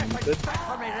 a weapon fit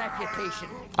for my reputation.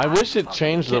 I wish it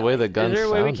changed the way the gun Is there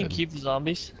a way we can sounded. keep the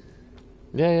zombies?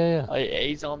 Yeah.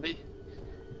 A zombie?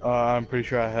 I'm pretty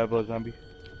sure I have a zombie.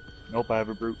 Nope, I have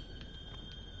a brute.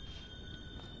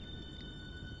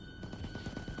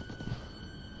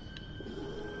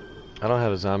 I don't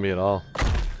have a zombie at all.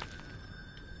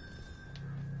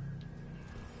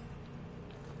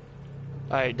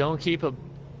 Alright, don't keep a...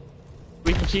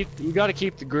 We can keep... We gotta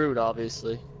keep the Groot,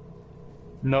 obviously.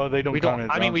 No, they don't We count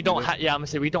don't... as I mean, we zombies, don't yeah, I'm gonna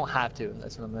say we don't have to.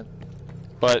 That's what I meant.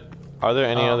 But are there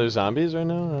any Um, other zombies right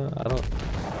now? I don't.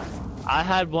 I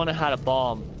had one that had a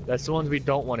bomb. That's the ones we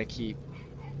don't want to keep.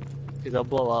 Because they'll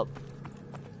blow up.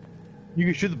 You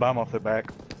can shoot the bomb off their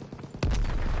back.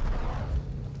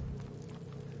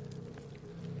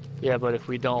 Yeah, but if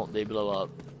we don't, they blow up.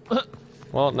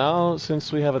 Well, now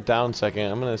since we have a down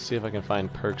second, I'm gonna see if I can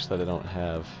find perks that I don't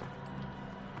have.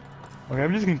 Okay,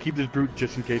 I'm just gonna keep this brute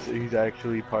just in case he's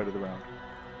actually part of the round.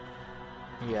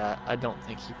 Yeah, I don't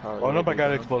think he probably... Oh nope, I will got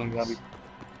be an exploding zombie.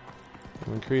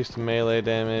 Increased melee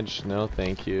damage. No,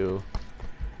 thank you.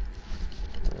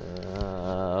 You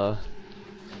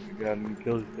got him,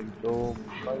 kills this thing so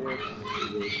fire.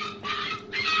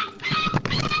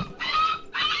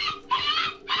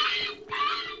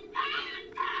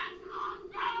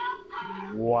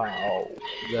 Wow,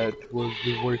 that was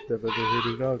the worst I've ever heard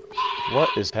a dog. What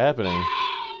is happening?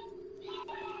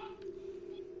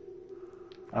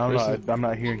 I don't Where's know, I'm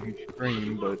not hearing you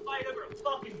scream, but... Fight over a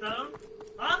fucking bone?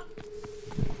 Huh?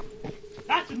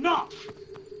 That's enough!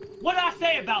 What did I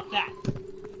say about that?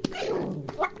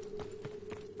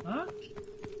 Huh?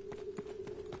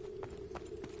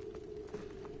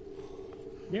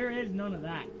 There is none of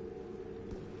that.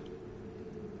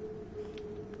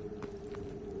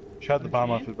 Shot the bomb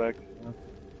off his back.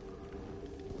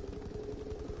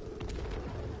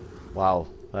 Wow,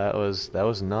 that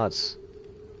was nuts.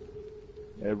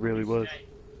 It really was.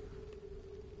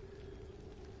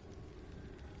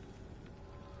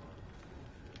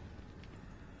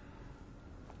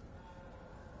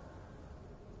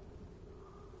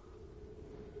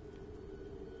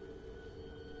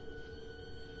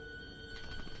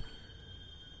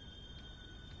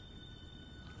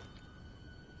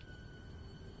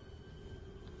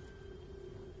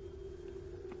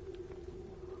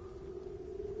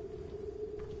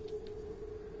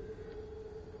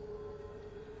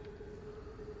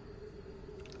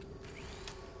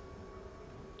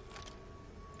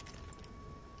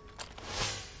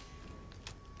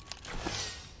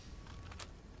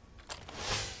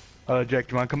 Jack,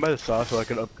 do you want to come by the saw so I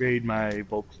can upgrade my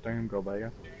Volksturm and go by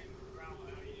you?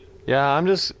 Yeah, I'm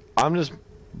just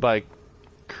by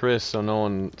Chris, so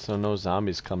no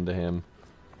zombies come to him.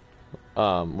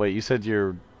 Wait, you said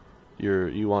you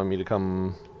want me to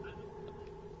come?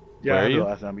 Yeah, Where I are have you? the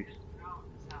last zombie.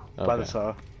 By the Okay.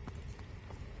 saw.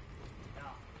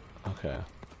 Okay.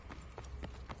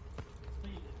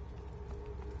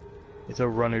 It's a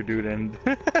runner, dude, and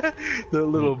the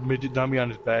little midget zombie on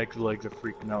his back, his legs are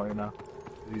freaking out right now.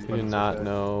 He's I do running so not fast.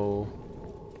 know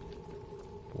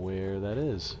where that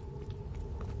is.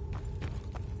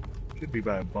 Should be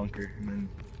by a bunker, and then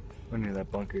when you're that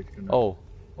bunker, it's gonna. Oh,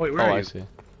 wait, where are I you? see.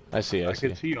 I see. I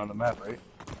can see you on the map, right?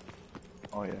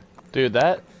 Oh yeah. Dude,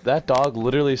 that dog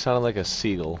literally sounded like a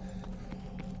seagull.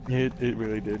 It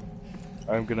really did.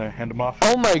 I'm gonna hand him off.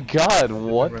 Oh my god,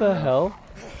 what the hell?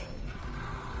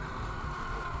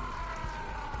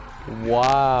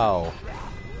 Wow.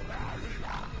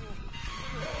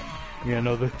 Yeah,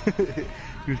 no,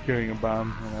 he was carrying a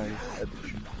bomb, and I had to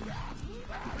shoot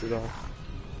it off.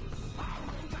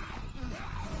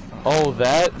 Oh,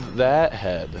 that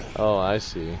head. Oh, I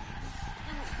see.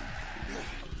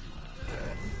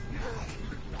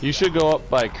 You should go up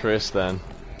by Chris then.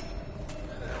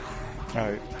 All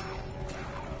right.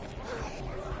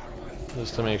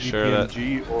 Just to make sure that...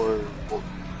 EPMG or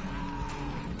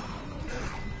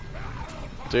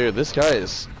Dude, this guy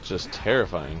is just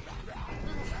terrifying.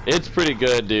 It's pretty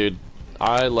good, dude.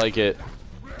 I like it.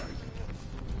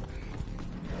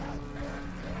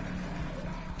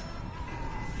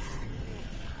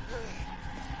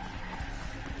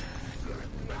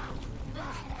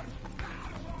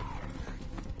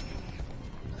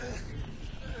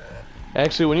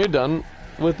 Actually, when you're done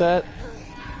with that,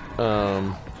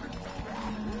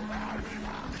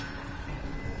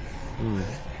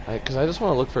 because I just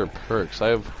want to look for perks. I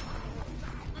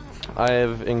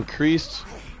have increased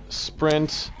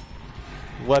sprint,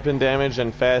 weapon damage,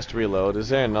 and fast reload. Is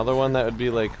there another one that would be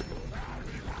like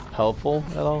helpful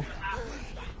at all?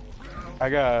 I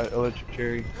got electric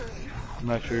cherry. I'm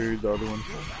not sure the other one.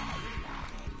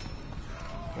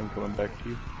 I'm coming back to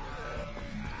you.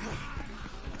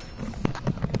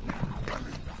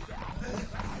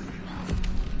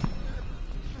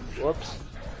 Whoops.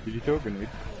 Did you throw a grenade?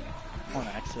 On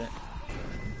accident.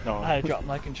 No. I dropped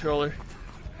my controller.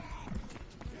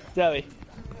 Zoe,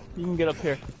 you can get up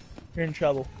here. You're in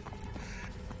trouble.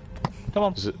 Come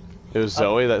on. It was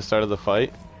Zoe that started the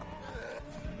fight?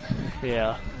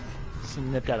 Yeah. Just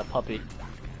nipped at a puppy.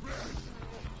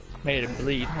 Made it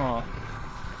bleed, huh?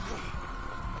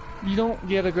 You don't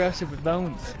get aggressive with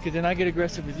Bones, because then I get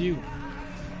aggressive with you.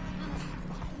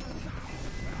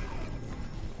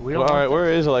 We don't Alright, want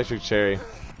where is Electric Cherry?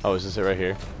 Oh, is this it right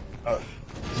here?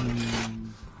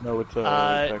 No, it's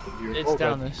that. back up here. It's Oh,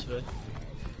 down God. this way.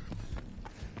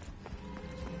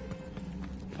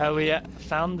 Have we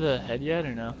found the head yet,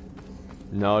 or no?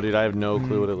 No, dude, I have no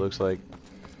clue what it looks like.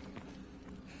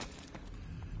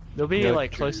 There'll be Yeah,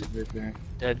 like cherry close to right there.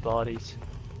 dead bodies.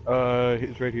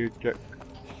 It's right here, Jack.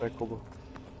 Back over.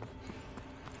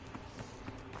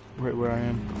 Right where I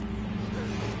am.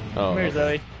 Oh, Come here, okay.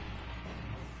 Zoe.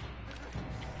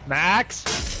 Max!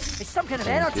 It's some kind of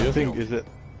Thank energy you. I think, field. is it?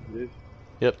 It is.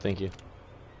 Yep, thank you.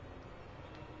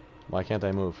 Why can't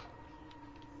I move?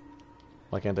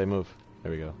 Why can't I move?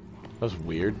 There we go. That was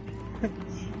weird.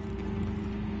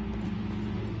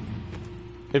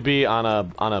 It'd be on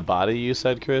a body, you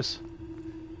said, Chris?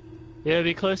 Yeah, it'd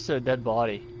be close to a dead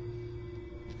body.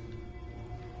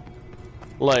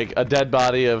 Like a dead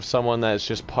body of someone that's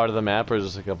just part of the map, or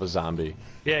just like of a zombie?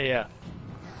 Yeah, yeah.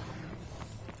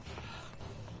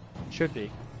 Should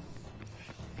be.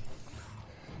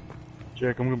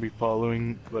 Jack, I'm gonna be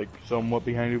following, like, somewhat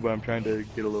behind you, but I'm trying to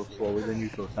get a little slower than you,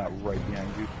 so it's not right behind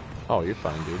you. Oh, you're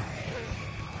fine, dude.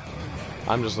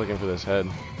 I'm just looking for this head.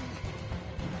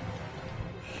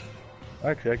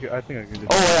 Actually, I think I can just...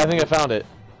 Oh, wait, I think I found it.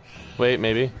 Wait,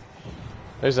 maybe.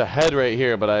 There's a head right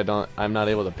here, but I'm not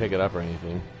able to pick it up or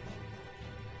anything.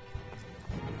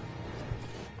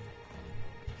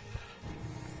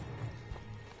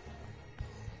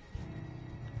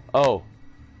 Oh.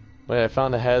 Wait, I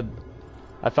found a head.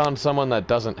 I found someone that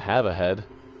doesn't have a head.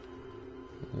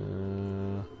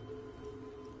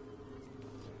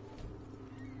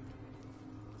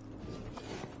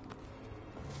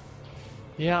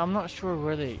 Yeah, I'm not sure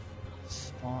where they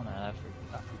spawn at.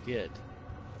 I forget.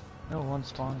 No one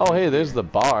spawns. Oh, hey, there's the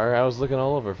bar. I was looking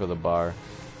all over for the bar.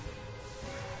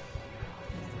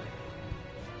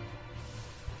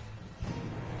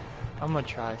 I'm gonna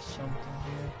try something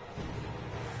here.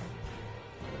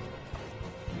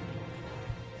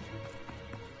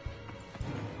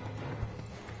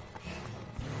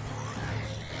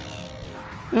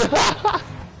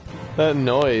 That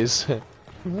noise.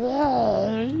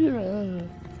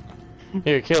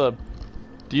 Here, Caleb.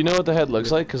 Do you know what the head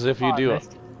looks like? Because if you do,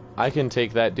 I can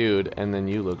take that dude and then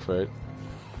you look for it.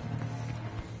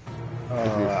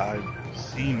 I've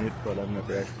seen it, but I've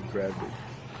never actually grabbed it.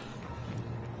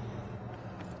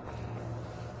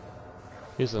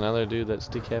 Here's another dude that's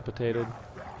decapitated.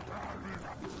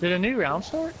 Did a new round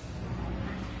start?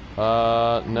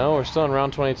 No, we're still in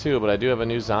round 22, but I do have a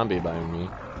new zombie by me.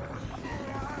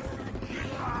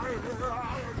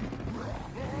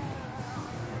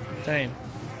 Same.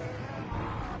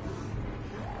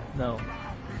 No.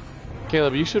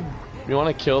 Caleb, you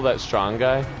want to kill that strong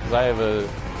guy? Because I have a...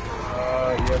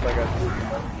 Yes, I got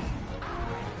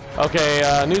two.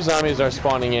 Okay, new zombies are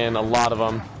spawning in, a lot of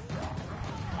them.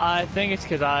 I think it's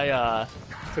because I,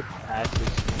 took patches.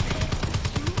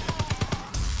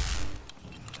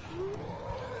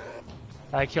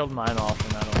 I killed mine off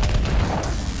and I don't know.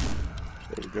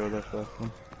 There you go, that's that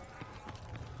one.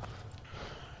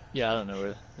 Yeah, I don't know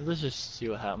where. Let's just see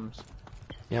what happens.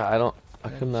 Yeah, I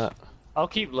could not... I'll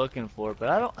keep looking for it,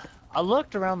 but I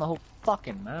looked around the whole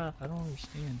fucking map. I don't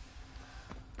understand.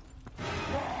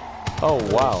 Oh,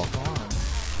 wow.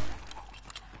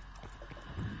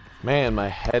 Man, my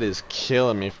head is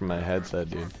killing me from my headset,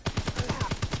 dude.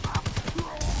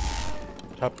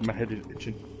 Top of my head is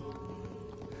itching.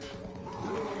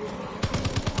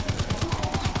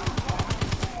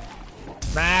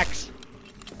 Max!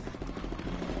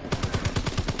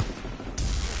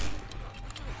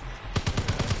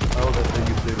 Oh, that thing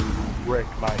used to wreck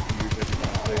my ears every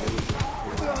time I say it.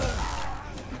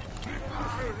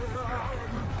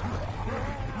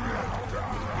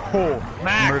 Oh,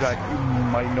 Max! Murdoch, you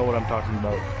might know what I'm talking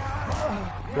about.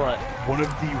 What? One of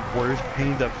the worst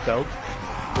pains I've felt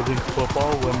was in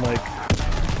football when like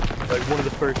one of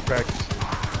the first practice,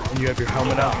 and you have your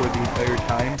helmet on for the entire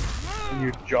time, and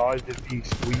your jaw is just being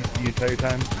squeezed the entire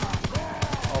time.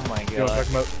 Oh my god. You know what I'm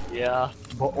talking about? Yeah.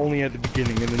 But only at the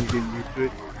beginning, and then you get used to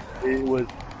it. It was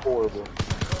horrible.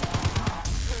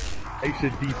 I used to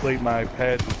deflate my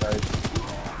pads inside.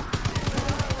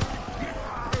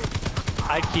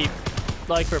 I'd keep,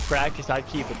 like for practice, I'd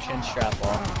keep a chin strap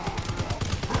on.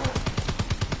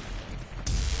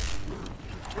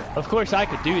 Of course I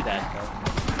could do that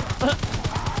though.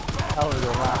 That was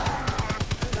allowed.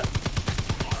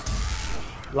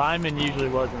 Lineman usually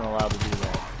wasn't allowed to do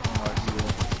that.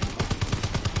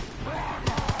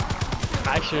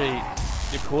 Actually,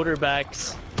 the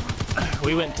quarterbacks,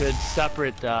 we went to a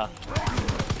separate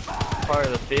part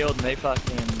of the field and they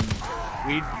fucking,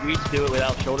 we'd do it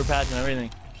without shoulder pads and everything.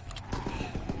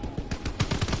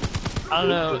 I don't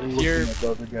know if you're... Looking at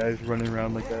the other guys running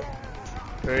around like that.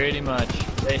 Pretty much.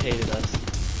 They hated us.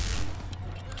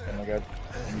 Oh my god.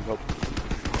 I need help.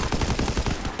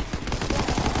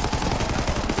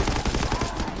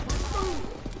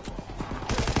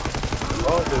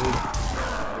 Oh,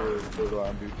 there's a lot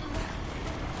of dudes.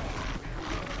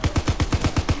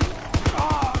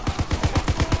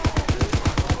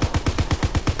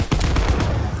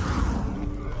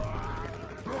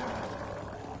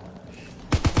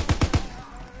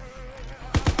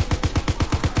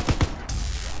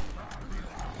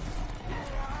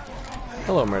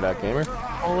 Hello, Murdoch Gamer.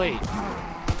 Oh wait.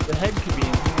 The head could be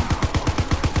in here.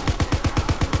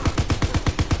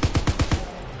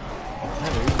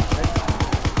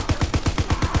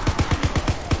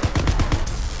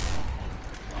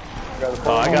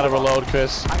 Oh, I gotta reload,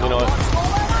 Chris. You know what?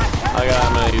 I'm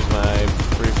gonna use my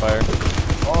free fire.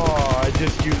 Oh, I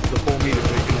just used the full meter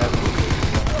so you can have it.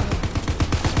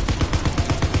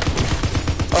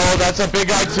 Oh, that's a big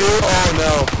guy too? Oh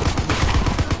no.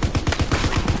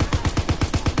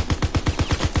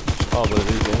 Oh, but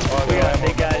he's in. Oh, We got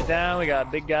big guys down, we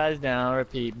got big guys down.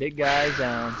 Repeat, big guys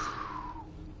down.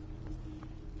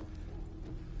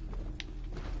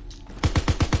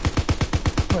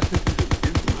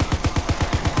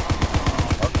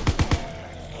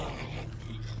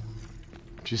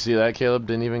 Did you see that, Caleb?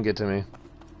 Didn't even get to me.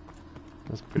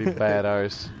 That's pretty bad,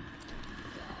 ours.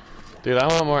 Dude, I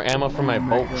want more ammo for my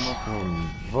Volks.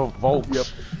 Volks. Yep.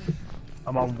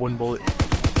 I'm on one bullet.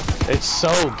 It's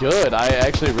so good. I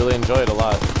actually really enjoy it a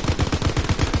lot.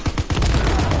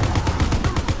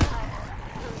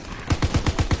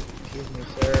 Excuse me,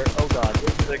 sir. Oh god.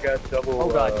 They got double, Oh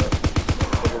god.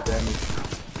 double damage.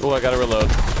 Oh, I gotta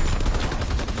reload.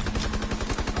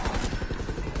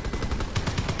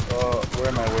 Where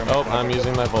am I? Oh, I'm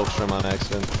using my Volkstrom on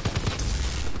accident.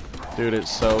 Dude, it's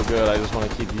so good. I just want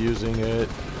to keep using it.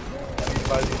 I can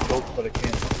buy these bolts, but I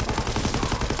can't.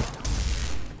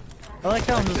 I like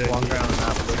how I'm just walking around and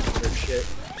not looking for shit.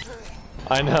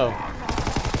 I know.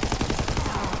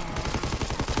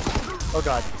 Oh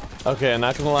god. Okay, I'm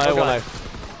not gonna lie, Oh, when God.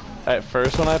 at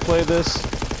first when I played this,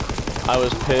 I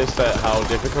was pissed at how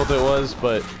difficult it was,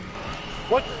 but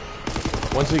What?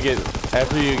 once you get,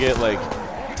 after you get like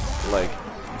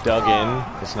dug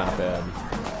in, it's not bad.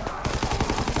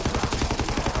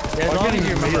 Yeah, as I'm long as getting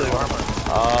you remember melee armor.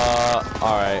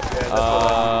 Alright.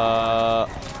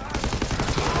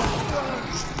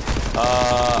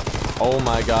 Oh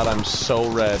my god, I'm so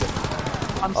red.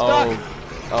 I'm stuck.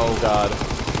 Oh god.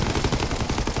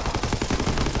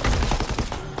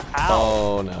 Ow.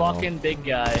 Oh no. Fucking big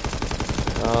guy.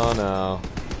 Oh no.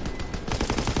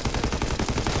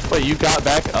 Wait, you got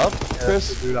back up,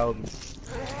 Chris? Dude, I was...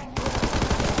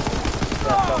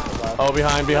 Oh,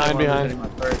 behind.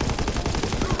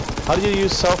 How do you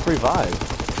use self-revive?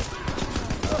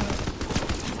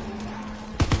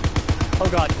 Oh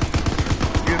god.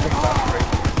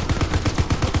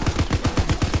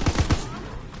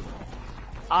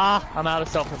 Ah, I'm out of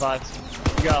self-revives.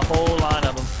 You got a whole line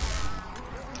of them.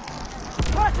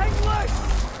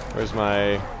 Where's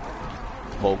my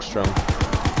Volkstrom?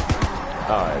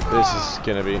 Alright, this is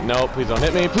gonna be... No, please don't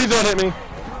hit me! Please don't hit me!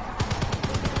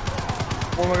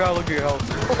 Oh my god, look at your health.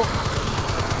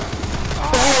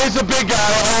 Oh, it's a big guy!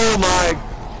 Oh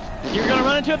my... You're gonna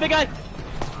run into a big guy!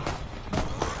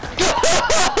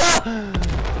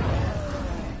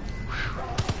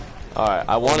 Alright,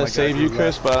 I want to my God, save you, you're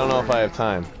Chris, but I don't know if I have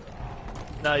time.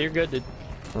 No, you're good, dude.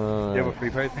 You have a free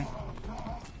fire thing? Do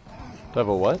I have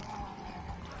a what?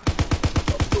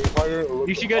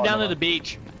 You should go down to the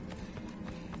beach.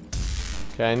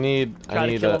 Okay, I need Try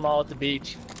to kill them all at the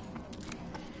beach.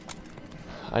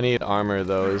 I need armor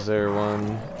though. Is there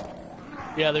one?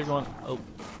 Yeah, there's one. Oh.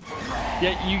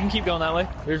 Yeah, you can keep going that way.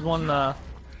 There's one,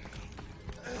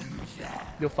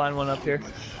 you'll find one up here.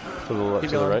 To the left, Keep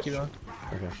to the going, right. keep going.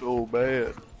 Okay. So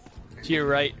bad. To your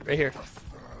right, right here.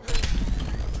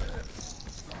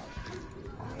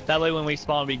 That way when we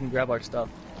spawn, we can grab our stuff.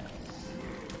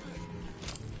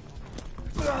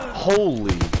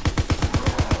 Holy!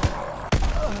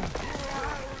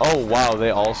 Oh wow, they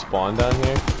all spawn down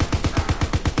here.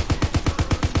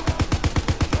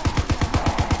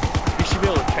 You should be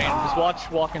able to train. Just watch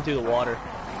walking through the water.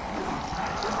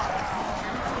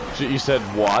 You said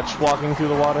watch walking through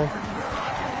the water?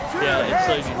 Yeah, it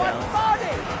slows you down.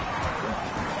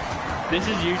 This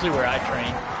is usually where I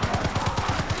train.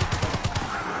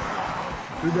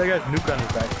 Dude, that guy's nuke on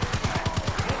his back.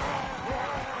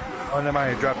 Oh, never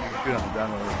mind, he dropped you shoot on the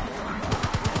ground already.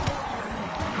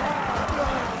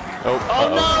 Oh, Oh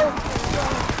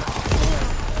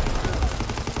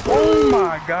Oh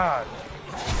my god!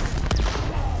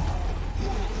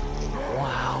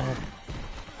 Wow.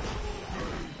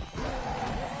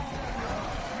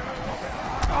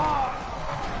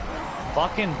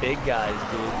 Fucking big guys,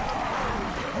 dude.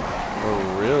 For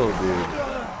real, dude.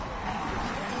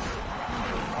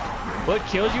 What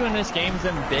kills you in this game is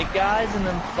them big guys and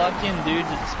them fucking dudes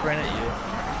that sprint at you.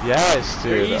 Yes,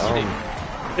 They're dude. easy,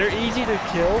 they're easy to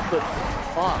kill, but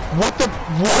fuck. What the?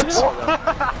 What?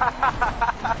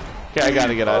 Okay, I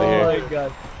gotta get out of Oh here. my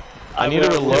god. I need to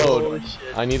reload. Holy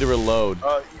shit. I need to reload.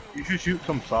 You should shoot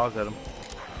some saws at him.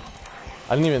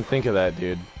 I didn't even think of that,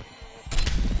 dude.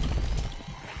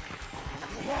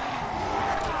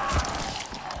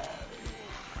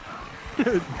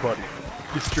 Buddy,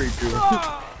 just straight through him.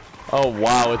 Oh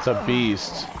wow, it's a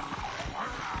beast.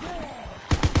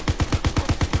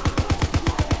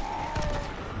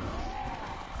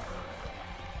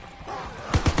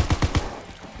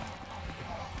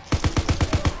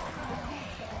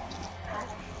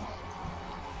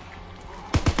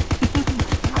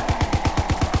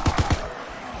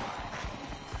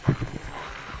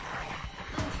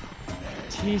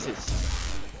 Jesus.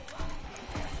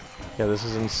 Yeah, this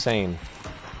is insane.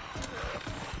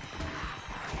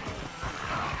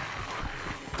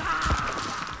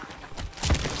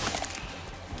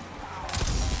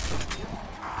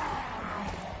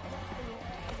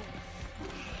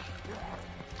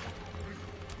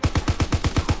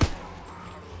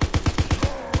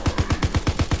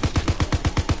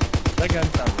 That gun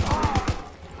sounds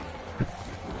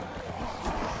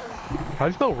How do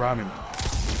you spell ramen?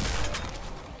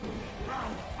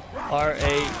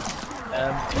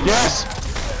 R-A-M. Yes!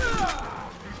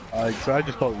 So I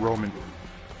just spelled Roman.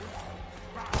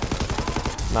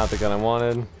 Not the gun I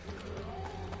wanted.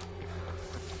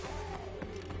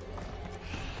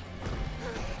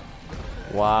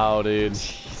 Wow, dude.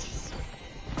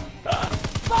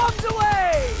 Bombs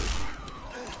away!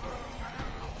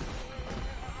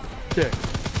 Yeah,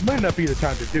 might not be the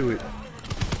time to do it,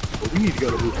 but we need to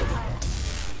go to Hoover.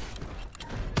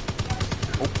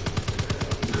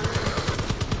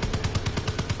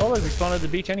 Oh look, we spawned at the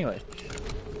beach anyway.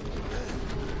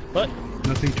 What?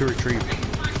 Nothing to retrieve.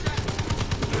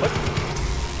 What?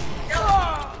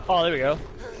 Oh, there we go.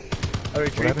 I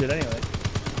retrieved it anyway.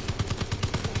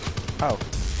 How?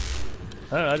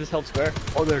 I don't know, I just held square.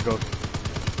 Oh, there it goes.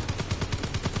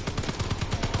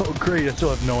 Oh, great, I still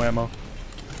have no ammo.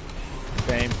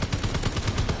 Same.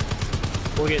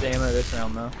 We'll get ammo this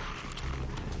round though.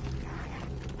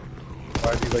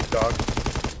 Why do you like dogs?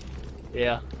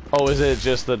 Yeah. Oh, is it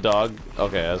just the dog?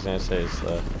 Okay, I was gonna say it's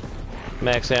the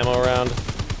max ammo round.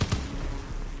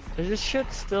 Is this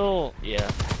shit still... Yeah.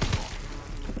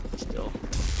 Still.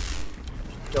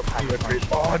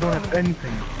 Oh, I don't have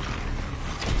anything.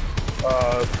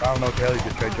 I don't know, Kelly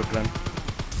just tried jumping in.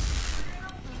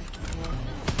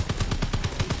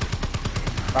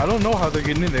 I don't know how they're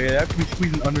getting in there. They have to be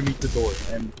squeezing underneath the door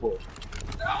and the floor.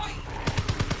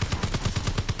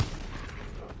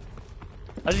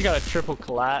 I just got a triple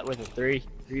collat with a three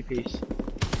piece.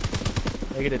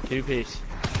 Make it a 2-piece.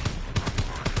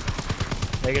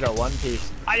 Make it a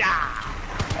 1-piece.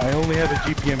 I only have a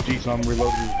GPMG, so I'm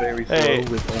reloading very slow Hey.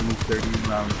 with only 30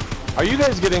 rounds. Are you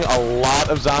guys getting a lot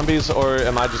of zombies, or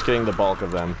am I just getting the bulk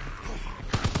of them?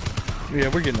 Yeah,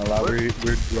 we're getting a lot. We're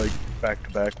like back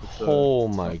to back with the... Oh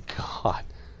my god.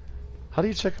 How do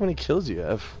you check how many kills you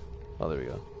have? Oh, there we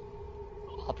go.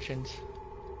 Options.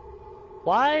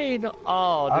 Why?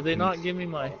 Oh, did they not Options. give me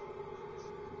my...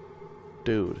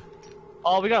 Dude.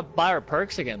 Oh, we gotta buy our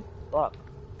perks again. Fuck.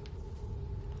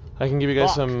 I can give you guys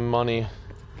Fuck. some money.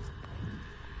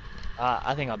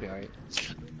 I think I'll be alright.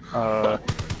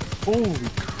 Holy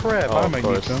crap, Oh, I of might need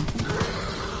course. some.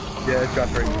 Yeah, it's got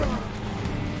right in front.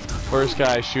 First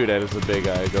guy I shoot at is the big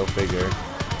guy, go figure.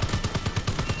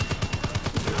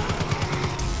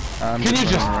 I'm Can you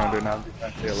running just- around her now,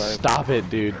 trying to stay alive. Stop it,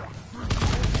 dude.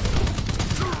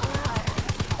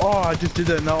 Oh, I just did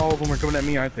that, now all of them are coming at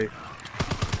me, aren't they?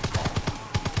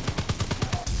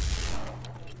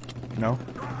 No?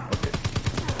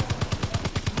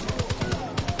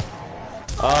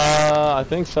 I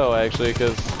think so, actually,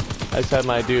 because I just had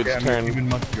my dudes Yeah, I'm turn. even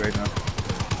monkey right now.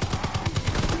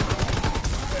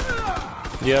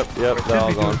 Yep, they're all Should be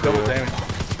going doing double through. damage.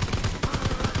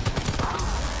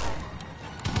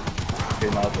 Okay,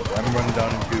 now I'm running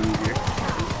down into here.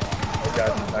 Oh god,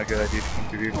 it's not a good idea to come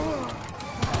through here.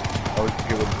 Always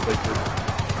forget what the place is.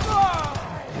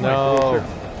 No.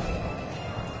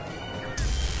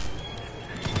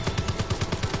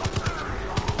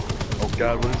 Oh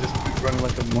god, what is this? Keep running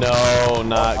like a monkey. No,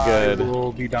 not good. I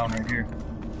will be down right here.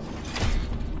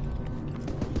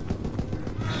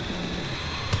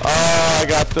 Oh, I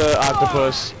got the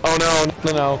octopus. Oh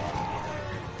no.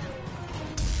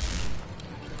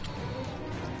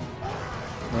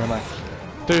 Where am I?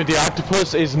 Dude, the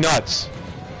octopus is nuts.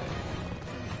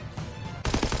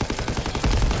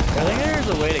 I think there's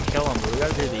a way to kill him, but we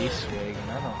gotta do the Easter egg,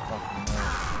 and I don't fucking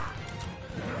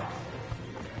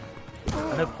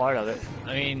know. I know part of it.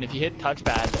 I mean, if you hit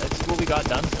touchpad, that's what we got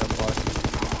done so far.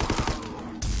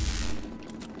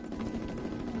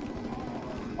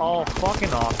 Oh,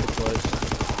 fucking octopus.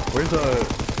 Where's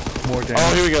more damage?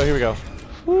 Oh, here we go.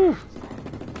 Woo.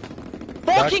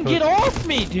 Fucking get off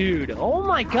me, dude! Oh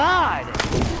my god!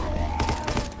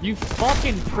 You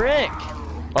fucking prick!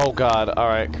 Oh god,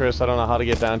 alright, Chris, I don't know how to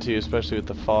get down to you, especially with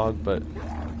the fog, but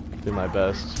do my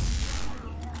best.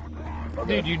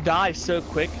 Dude, you die so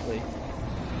quickly.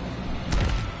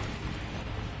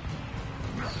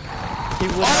 He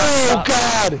would not Oh stop.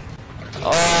 god!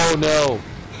 Oh no.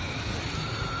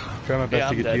 Try my best Yeah, to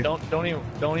I'm get dead. you. Don't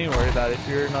even worry about it. If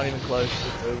you're not even close,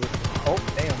 it's over. Oh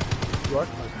damn, you are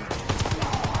close.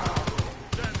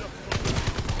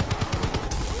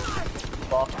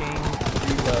 Fucking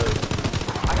reload.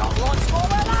 I got lots more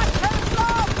where that came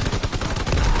from!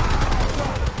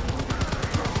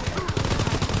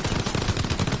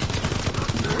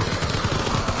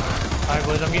 Alright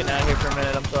boys, I'm getting out of here for a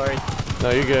minute, I'm sorry.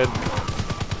 No, you're good.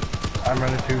 I'm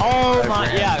running too. Oh I my,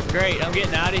 ran. yeah, great. I'm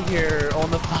getting out of here on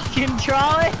the fucking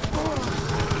trolley.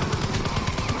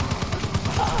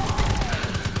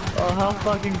 Oh, how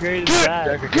fucking great is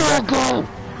that? Go!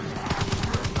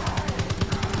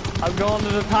 I'm going to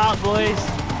the top, boys.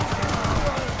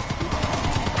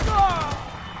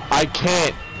 I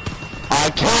can't.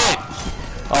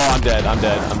 Oh, I'm dead.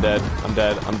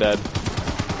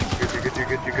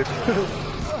 You're good.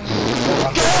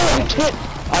 I can't.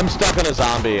 I'm stuck on a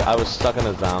zombie. I was stuck on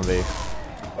a zombie.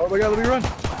 Oh my god, let me run!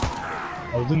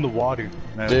 I was in the water.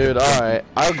 Man, Dude, alright.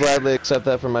 I'll gladly accept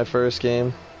that for my first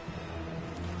game.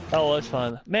 That was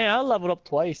fun. Man, I leveled up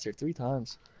twice or 3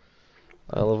 times.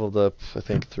 I leveled up, I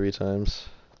think, 3 times.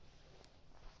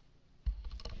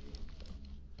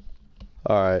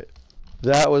 Alright.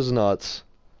 That was nuts.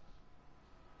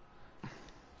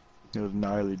 It was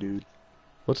gnarly, dude.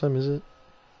 What time is it?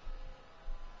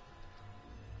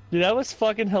 Dude, that was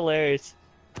fucking hilarious.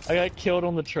 I got killed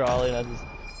on the trolley and I just...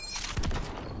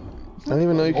 I didn't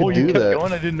even know you could Oh, you do kept that.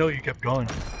 going? I didn't know you kept going.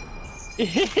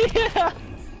 Yeah!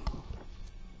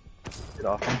 Get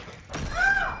off him.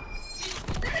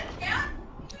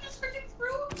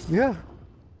 Yeah.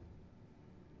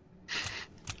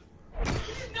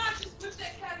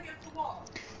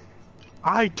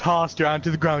 I tossed her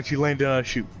onto the ground. She landed on a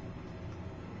chute.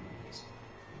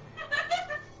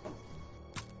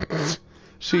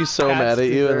 She's so Cats mad at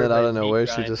you, and deserve then out a of meat nowhere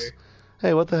she grinder. just,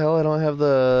 hey, what the hell? I don't have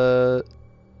the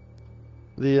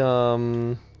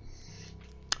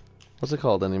what's it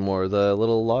called anymore? The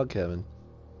little log cabin.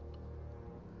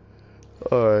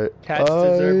 All right. Cats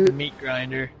deserve the meat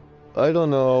grinder. I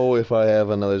don't know if I have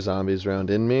another zombies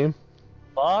round in me.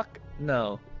 Fuck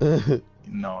no.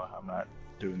 No, I'm not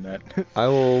doing that. I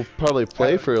will probably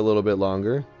play for a little bit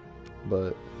longer,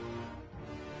 but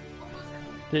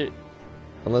Dude,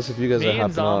 unless if you guys me are and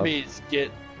hopping off. zombies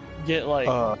get like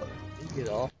get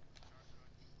off.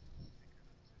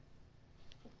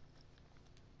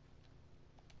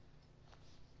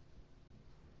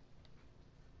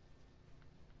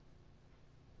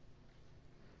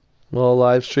 Well,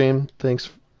 live stream. Thanks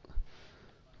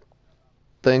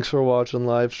for watching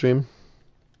live stream.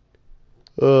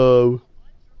 Oh.